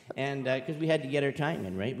 And because we had to get our time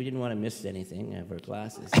in, right? We didn't want to miss anything of our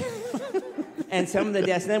classes. And some of the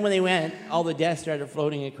desks, then when they went, all the desks started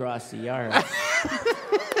floating across the yard.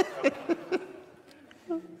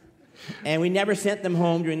 And we never sent them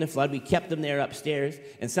home during the flood. We kept them there upstairs.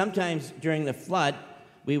 And sometimes during the flood,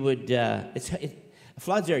 we would,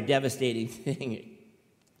 floods are a devastating thing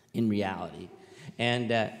in reality.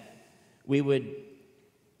 And we would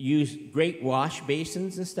use great wash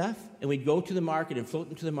basins and stuff, and we'd go to the market and float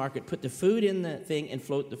them to the market, put the food in the thing, and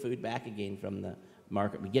float the food back again from the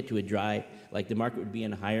market. We'd get to a dry, like the market would be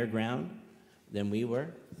in higher ground than we were,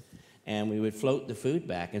 and we would float the food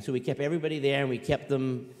back. And so we kept everybody there, and we kept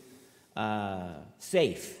them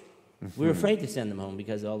safe. We were afraid to send them home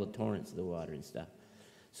because of all the torrents of the water and stuff.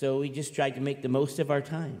 So we just tried to make the most of our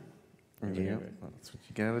time. Yeah, that's what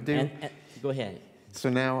you gotta do. And go ahead. So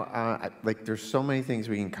now, there's so many things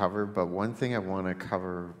we can cover, but one thing I want to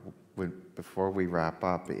cover before we wrap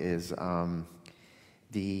up is where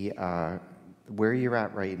you're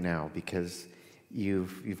at right now, because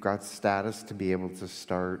you've got status to be able to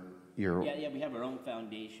start your... Yeah, we have our own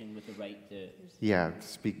foundation with the right to... Yeah,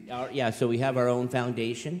 speak... so we have our own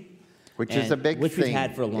foundation. Which is a big which thing we've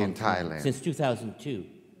had for a long in time. Thailand. Since 2002,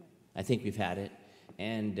 I think we've had it.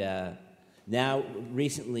 And now,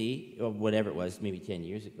 recently, or whatever it was, maybe 10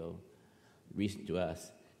 years ago, recent to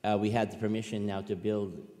us, we had the permission now to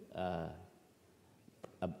build a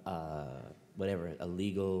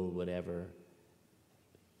legal,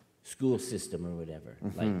 school system or whatever.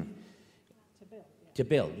 To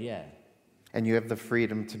build, yeah. And you have the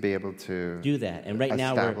freedom to be able to do that. And right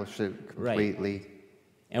now establish it completely. Right.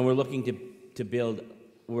 And we're looking to build.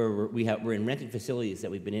 We're in rented facilities that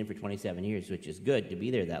we've been in for 27 years, which is good to be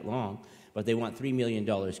there that long. But they want $3 million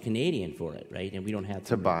Canadian for it, right? And we don't have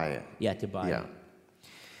to buy it. Yeah, to buy it.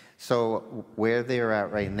 So where they're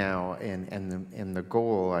at right now, and the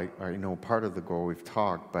goal, I know part of the goal we've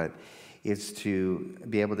talked, but is to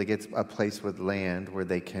be able to get a place with land where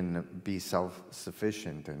they can be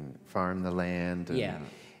self-sufficient and farm the land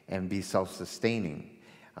and be self-sustaining.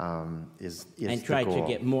 Is and try to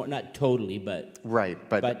get more, not totally, but right,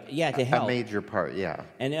 but yeah, to help. A major part, yeah.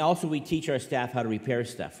 And also we teach our staff how to repair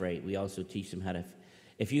stuff, right? We also teach them how to.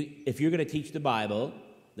 If you're going to teach the Bible,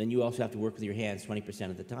 then you also have to work with your hands 20%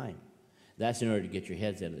 of the time. That's in order to get your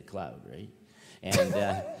heads out of the cloud, right?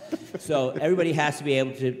 And so everybody has to be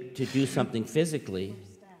able to do something physically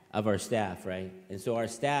of our staff, right? And so our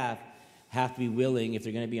staff have to be willing, if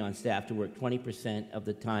they're going to be on staff, to work 20% of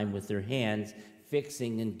the time with their hands,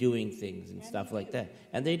 fixing and doing things and stuff like that.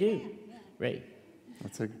 And they do, right?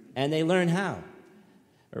 And they learn how,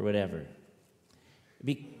 or whatever.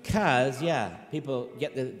 Because, people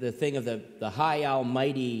get the thing of the high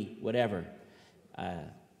almighty whatever.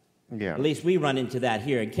 At least we run into that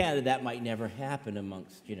here. In Canada, that might never happen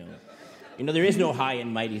amongst, there is no high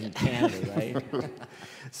and mighties in Canada, right?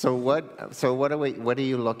 So what are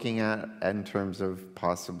you looking at in terms of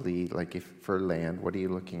possibly, if for land, what are you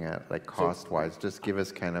looking at, cost-wise? Just give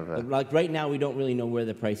us kind of a... right now, we don't really know where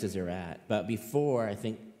the prices are at. But before, I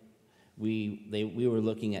think we were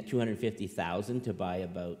looking at $250,000 to buy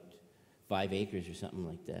about 5 acres or something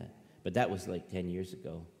like that. But that was 10 years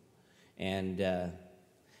ago. And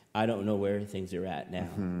I don't know where things are at now.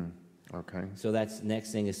 Mm-hmm. Okay. So that's the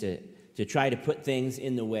next thing is to try to put things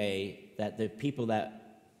in the way that the people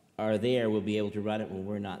that are there will be able to run it when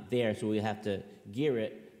we're not there. So we have to gear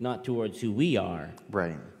it not towards who we are,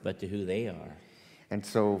 right, but to who they are. And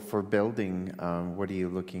so for building, what are you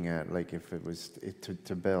looking at? If it was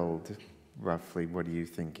to build, roughly, what are you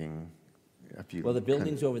thinking? Well, the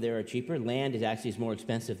buildings over there are cheaper. Land is more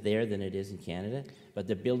expensive there than it is in Canada. But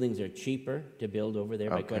the buildings are cheaper to build over there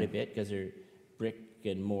by quite a bit because they're brick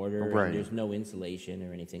and mortar. Right. And there's no insulation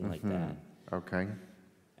or anything like that. Okay.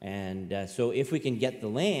 And so if we can get the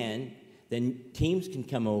land, then teams can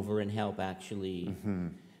come over and help actually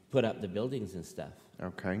put up the buildings and stuff.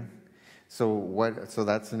 Okay. So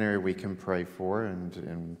that's an area we can pray for,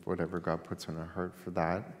 and whatever God puts on our heart for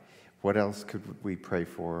that. What else could we pray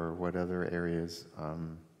for? What other areas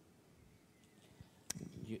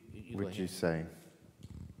would you say?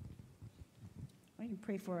 Well, you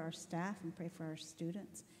pray for our staff and pray for our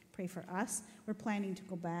students. Pray for us. We're planning to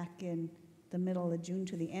go back in the middle of June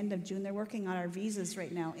to the end of June. They're working on our visas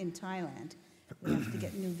right now in Thailand. We have to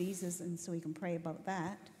get new visas, and so we can pray about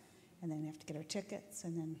that. And then we have to get our tickets,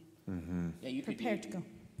 and then prepare to go.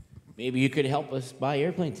 Maybe you could help us buy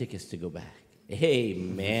airplane tickets to go back.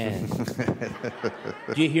 Amen.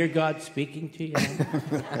 Do you hear God speaking to you?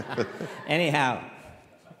 Anyhow.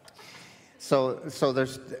 So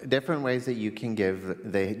there's different ways that you can give.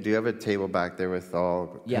 They do have a table back there with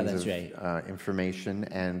all kinds of information,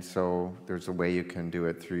 and so there's a way you can do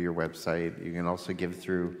it through your website. You can also give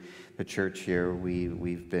through the church here.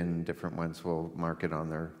 We've been different ones will mark it on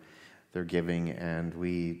their giving, and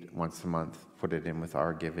we once a month put it in with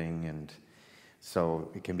our giving, and so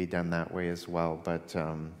it can be done that way as well. But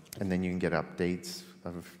and then you can get updates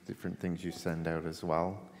of different things you send out as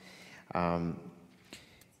well.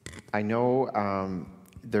 I know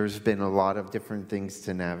there's been a lot of different things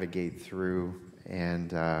to navigate through, and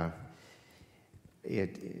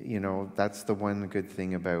that's the one good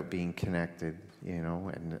thing about being connected,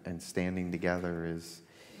 and standing together is,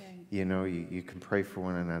 you can pray for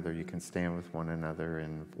one another, you can stand with one another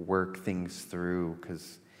and work things through,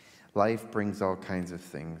 because life brings all kinds of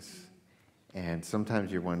things. And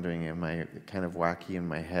sometimes you're wondering, am I kind of wacky in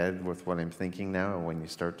my head with what I'm thinking now? And when you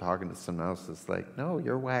start talking to someone else, it's like, no,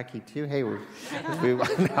 you're wacky too. Hey,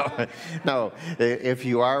 no. If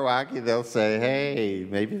you are wacky, they'll say, hey,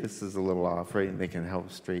 maybe this is a little off, right? And they can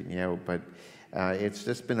help straighten you out. But it's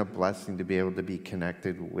just been a blessing to be able to be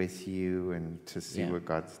connected with you and to see what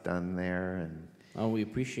God's done there. And we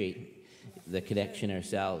appreciate the connection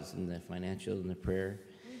ourselves, and the financial and the prayer.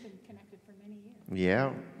 We've been connected for many years.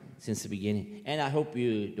 Yeah. Since the beginning. And I hope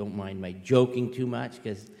you don't mind my joking too much,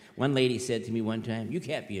 because one lady said to me one time, you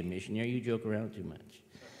can't be a missionary, you joke around too much.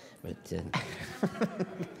 But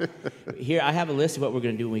here, I have a list of what we're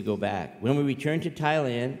going to do when we go back. When we return to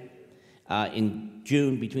Thailand in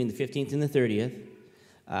June, between the 15th and the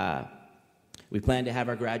 30th, we plan to have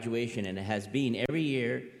our graduation, and it has been every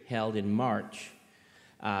year held in March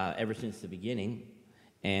ever since the beginning.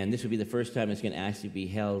 And this will be the first time it's going to actually be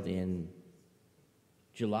held in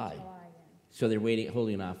July. So they're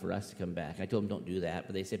holding off for us to come back. I told them don't do that,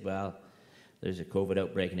 but they said, well, there's a COVID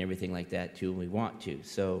outbreak and everything like that too, and we want to.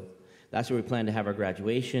 So that's where we plan to have our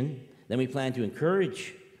graduation. Then we plan to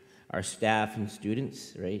encourage our staff and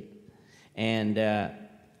students, right? And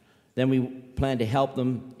then we plan to help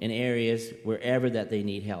them in areas wherever that they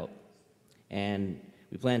need help. And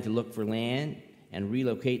we plan to look for land and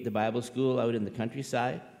relocate the Bible school out in the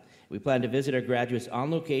countryside. We plan to visit our graduates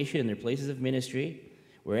on location in their places of ministry,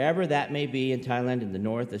 wherever that may be in Thailand, in the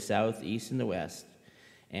north, the south, the east, and the west.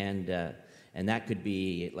 And that could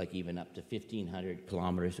be like even up to 1,500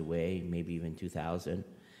 kilometers away, maybe even 2,000.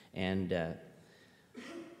 And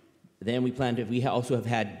then we also have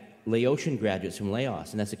had Laotian graduates from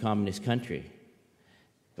Laos, and that's a communist country.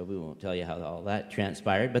 But we won't tell you how all that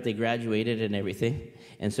transpired, but they graduated and everything.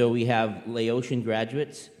 And so we have Laotian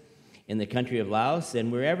graduates in the country of Laos,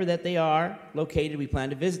 and wherever that they are located, we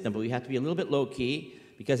plan to visit them. But we have to be a little bit low-key,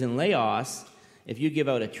 because in Laos, if you give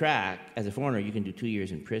out a tract as a foreigner, you can do 2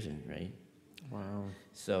 years in prison, right? wow.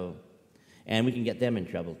 So, and we can get them in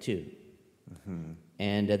trouble too. Mm-hmm.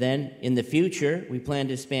 And then in the future, we plan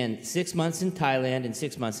to spend 6 months in Thailand and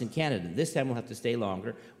 6 months in Canada. This time we'll have to stay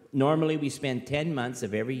longer. Normally we spend 10 months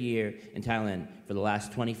of every year in Thailand for the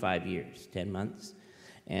last 25 years, 10 months.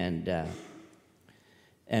 And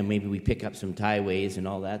maybe we pick up some Thai ways and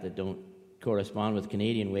all that don't correspond with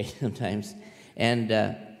Canadian ways sometimes. And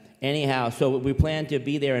anyhow, so we plan to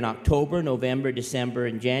be there in October, November, December,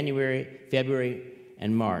 and January, February,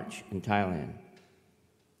 and March in Thailand.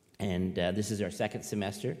 And this is our second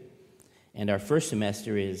semester. And our first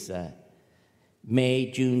semester is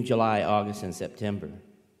May, June, July, August, and September.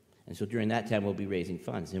 And so during that time, we'll be raising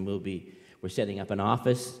funds. And we're setting up an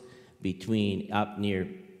office up near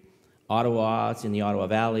Ottawa. It's in the Ottawa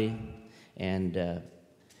Valley. And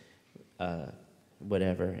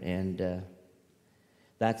whatever. And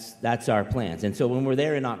that's our plans. And so when we're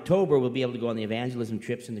there in October, we'll be able to go on the evangelism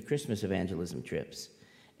trips and the Christmas evangelism trips.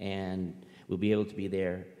 And we'll be able to be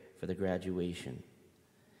there for the graduation.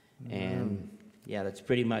 Mm-hmm. And yeah, that's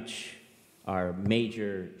pretty much our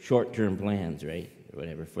major short-term plans, right? Or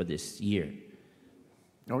whatever, for this year.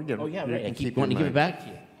 Oh, yeah, right. I keep wanting to give it back to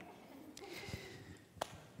you.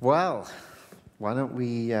 Well, why don't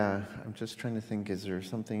we, I'm just trying to think, is there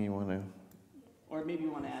something you want to... Or maybe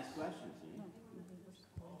you want to ask questions.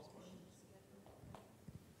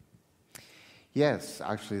 Yes,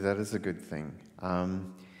 actually, that is a good thing.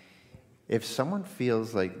 If someone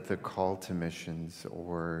feels like the call to missions,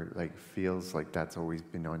 or like feels like that's always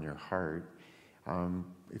been on your heart,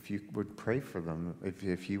 if you would pray for them,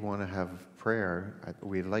 if you want to have prayer,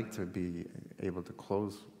 we'd like to be able to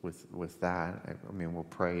close with that. I mean, we'll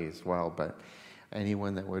pray as well, but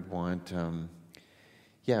anyone that would want,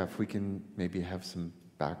 if we can maybe have some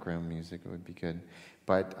background music, it would be good.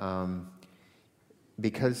 But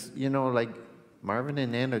because, like Marvin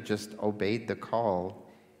and Anna just obeyed the call,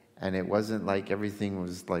 and it wasn't like everything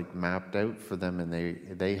was like mapped out for them,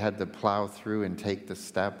 and they had to plow through and take the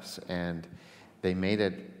steps, and they made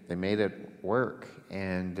it work.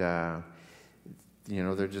 And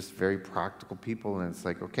they're just very practical people, and it's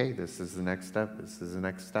like, okay, this is the next step,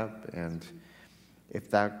 and if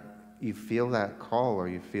that you feel that call, or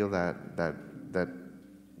you feel that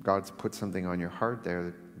God's put something on your heart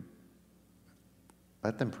there,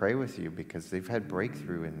 let them pray with you, because they've had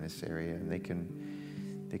breakthrough in this area, and they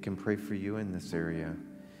can pray for you in this area,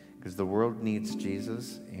 because the world needs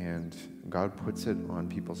Jesus, and God puts it on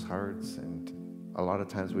people's hearts. And a lot of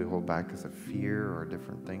times we hold back because of fear or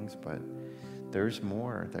different things, but there's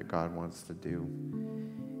more that God wants to do.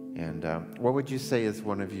 And what would you say is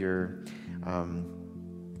one of your,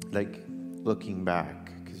 like, looking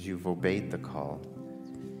back, because you've obeyed the call,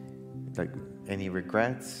 like, any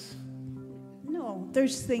regrets? No,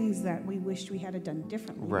 there's things that we wished we had done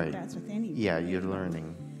differently. Right. That's with any. Yeah, you're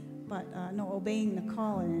learning. But no, obeying the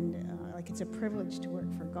call, and like, it's a privilege to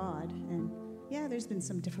work for God. And yeah, there's been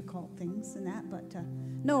some difficult things in that, but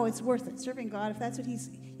no, it's worth it. Serving God, if that's what you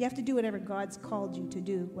have to do whatever God's called you to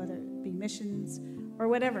do, whether it be missions or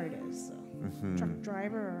whatever it is. So, truck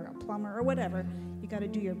driver or a plumber or whatever, you got to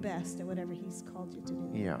do your best at whatever He's called you to do.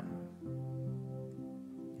 Yeah.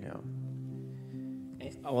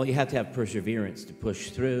 Well, you have to have perseverance to push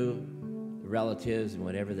through the relatives and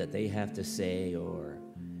whatever that they have to say, or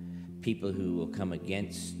people who will come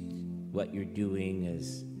against what you're doing.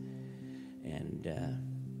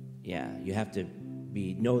 You have to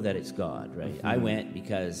know that it's God, right? I went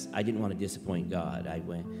because I didn't want to disappoint God.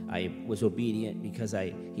 I was obedient because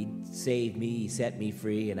He saved me, He set me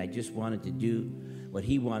free, and I just wanted to do what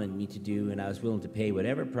He wanted me to do, and I was willing to pay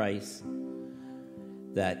whatever price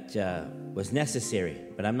that was necessary.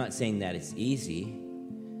 But I'm not saying that it's easy,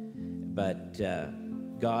 but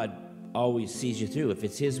God always sees you through. If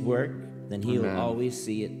it's His work, then He'll always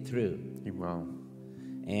see it through. He will.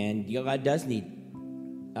 And God does need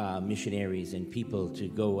missionaries and people to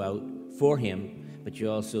go out for Him, but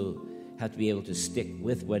you also have to be able to stick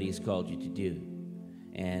with what He's called you to do.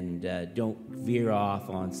 And don't veer off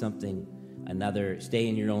on something, stay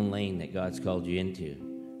in your own lane that God's called you into,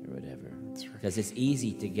 or whatever. That's right. Because it's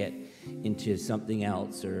easy to get into something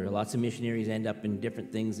else, or lots of missionaries end up in different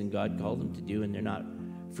things than God called them to do, and they're not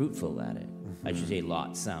fruitful at it. I should say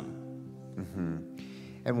some.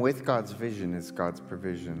 And with God's vision is God's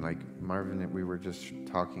provision. Like Marvin, we were just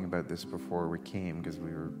talking about this before we came, because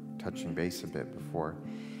we were touching base a bit before.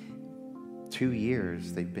 2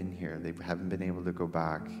 years they've been here. They haven't been able to go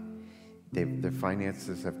back. Their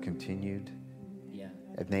finances have continued. Yeah.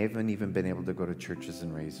 And they haven't even been able to go to churches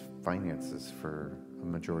and raise finances for a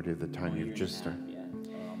majority of the time. You've just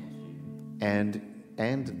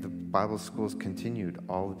and the Bible schools continued.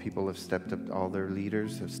 All the people have stepped up. All their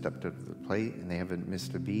leaders have stepped up to the plate, and they haven't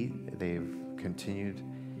missed a beat. They've continued,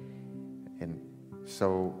 and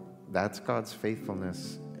so that's God's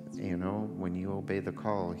faithfulness. You know, when you obey the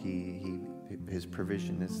call, His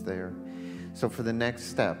provision is there. So for the next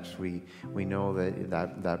steps, we know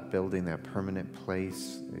that building, that permanent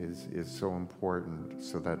place is so important,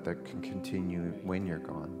 so that can continue when you're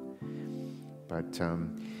gone. But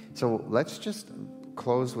so let's just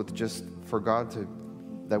close with just for God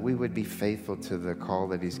that we would be faithful to the call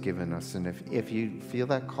that He's given us. And if you feel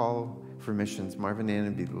that call for missions, Marvin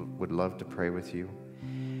and Anna would love to pray with you.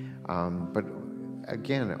 But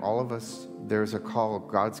again, all of us, there's a call.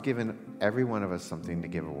 God's given every one of us something to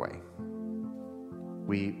give away.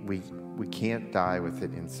 We can't die with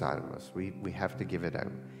it inside of us. We have to give it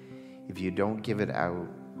out. If you don't give it out,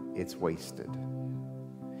 it's wasted.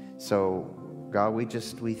 So God, we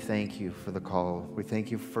thank you for the call. We thank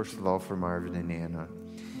you, first of all, for Marvin and Anna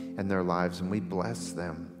and their lives, and we bless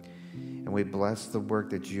them. And we bless the work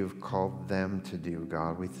that you've called them to do,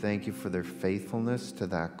 God. We thank you for their faithfulness to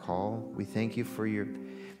that call. We thank you for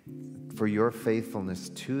your faithfulness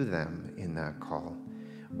to them in that call.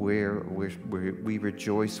 We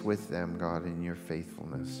rejoice with them, God, in your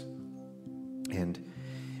faithfulness. And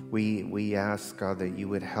we ask, God, that you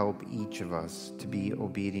would help each of us to be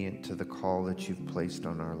obedient to the call that you've placed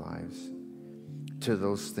on our lives, to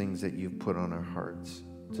those things that you've put on our hearts,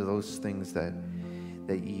 to those things that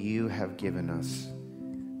you have given us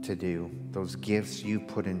to do, those gifts you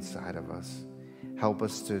put inside of us. Help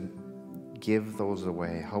us to give those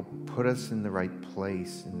away. Help put us in the right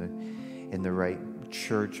place, in the right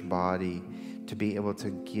church body, to be able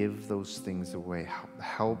to give those things away.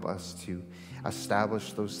 Help us to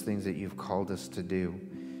establish those things that you've called us to do.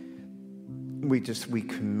 We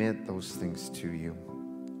commit those things to you.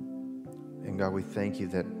 And God, we thank you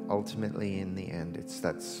that ultimately in the end, it's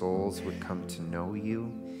that souls would come to know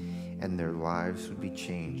you and their lives would be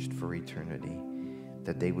changed for eternity,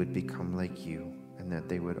 that they would become like you and that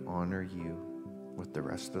they would honor you with the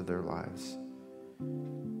rest of their lives.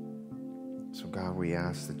 So God, we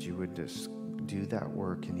ask that you would just do that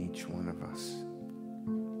work in each one of us.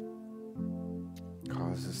 God,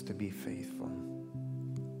 Cause us to be faithful.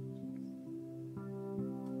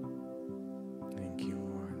 Thank you,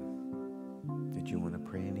 Lord. Did you want to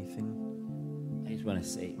pray anything? I just want to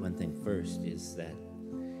say one thing first is that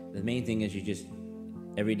the main thing is you just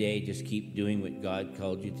every day just keep doing what God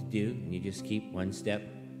called you to do, and you just keep one step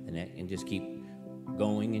and just keep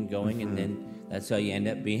going and going, and then that's how you end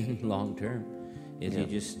up being long term. Is you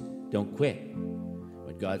just don't quit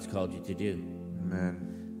what God's called you to do.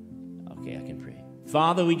 Amen. Okay, I can pray.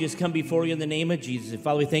 Father, we just come before you in the name of Jesus. And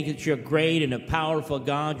Father, we thank you that you're a great and a powerful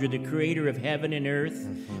God. You're the creator of heaven and earth.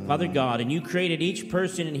 Father God, and you created each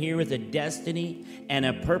person in here with a destiny and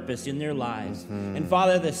a purpose in their lives. And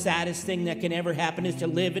Father, the saddest thing that can ever happen is to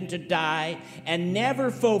live and to die and never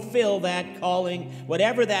fulfill that calling.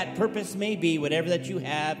 Whatever that purpose may be, whatever that you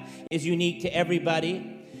have is unique to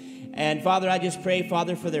everybody. And Father, I just pray,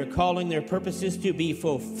 Father, for their calling, their purposes to be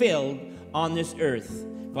fulfilled on this earth.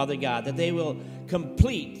 Father God, that they will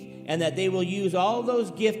complete and that they will use all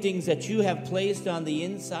those giftings that you have placed on the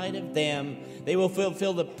inside of them. They will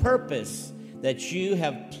fulfill the purpose that you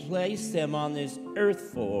have placed them on this earth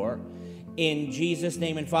for, in Jesus'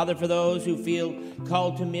 name. And Father, for those who feel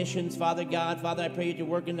called to missions, Father God, Father, I pray you to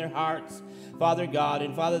work in their hearts, Father God,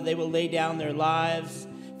 and Father, they will lay down their lives.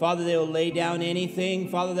 Father, they will lay down anything,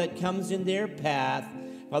 Father, that comes in their path,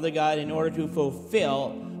 Father God, in order to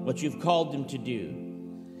fulfill what you've called them to do.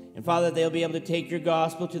 And Father, they'll be able to take your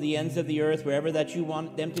gospel to the ends of the earth, wherever that you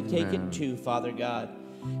want them to take it to, Father God.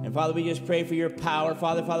 And Father, we just pray for your power.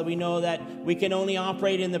 Father, we know that we can only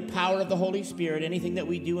operate in the power of the Holy Spirit. Anything that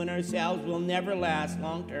we do in ourselves will never last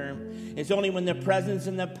long term. It's only when the presence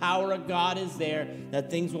and the power of God is there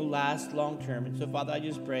that things will last long term. And so, Father, I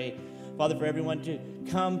just pray, Father, for everyone to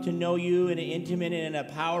come to know you in an intimate and in a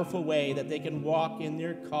powerful way, that they can walk in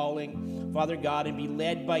their calling, Father God, and be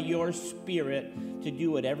led by your Spirit to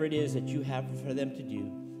do whatever it is that you have for them to do.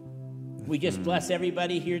 We just bless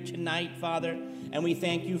everybody here tonight, Father, and we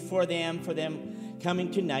thank you for them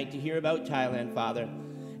coming tonight to hear about Thailand, Father.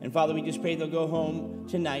 And Father, we just pray they'll go home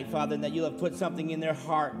tonight, Father, and that you'll have put something in their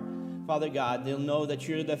heart, Father God. They'll know that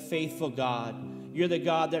you're the faithful God. You're the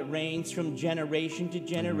God that reigns from generation to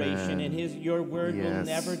generation, and your word will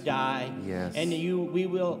never die. Yes. And we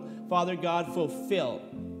will, Father God, fulfill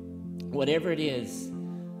whatever it is,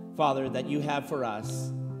 Father, that you have for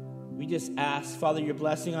us. We just ask, Father, your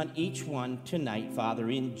blessing on each one tonight, Father,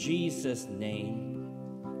 in Jesus' name.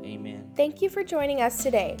 Amen. Thank you for joining us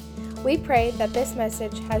today. We pray that this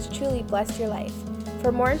message has truly blessed your life.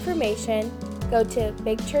 For more information, go to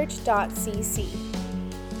bigchurch.cc.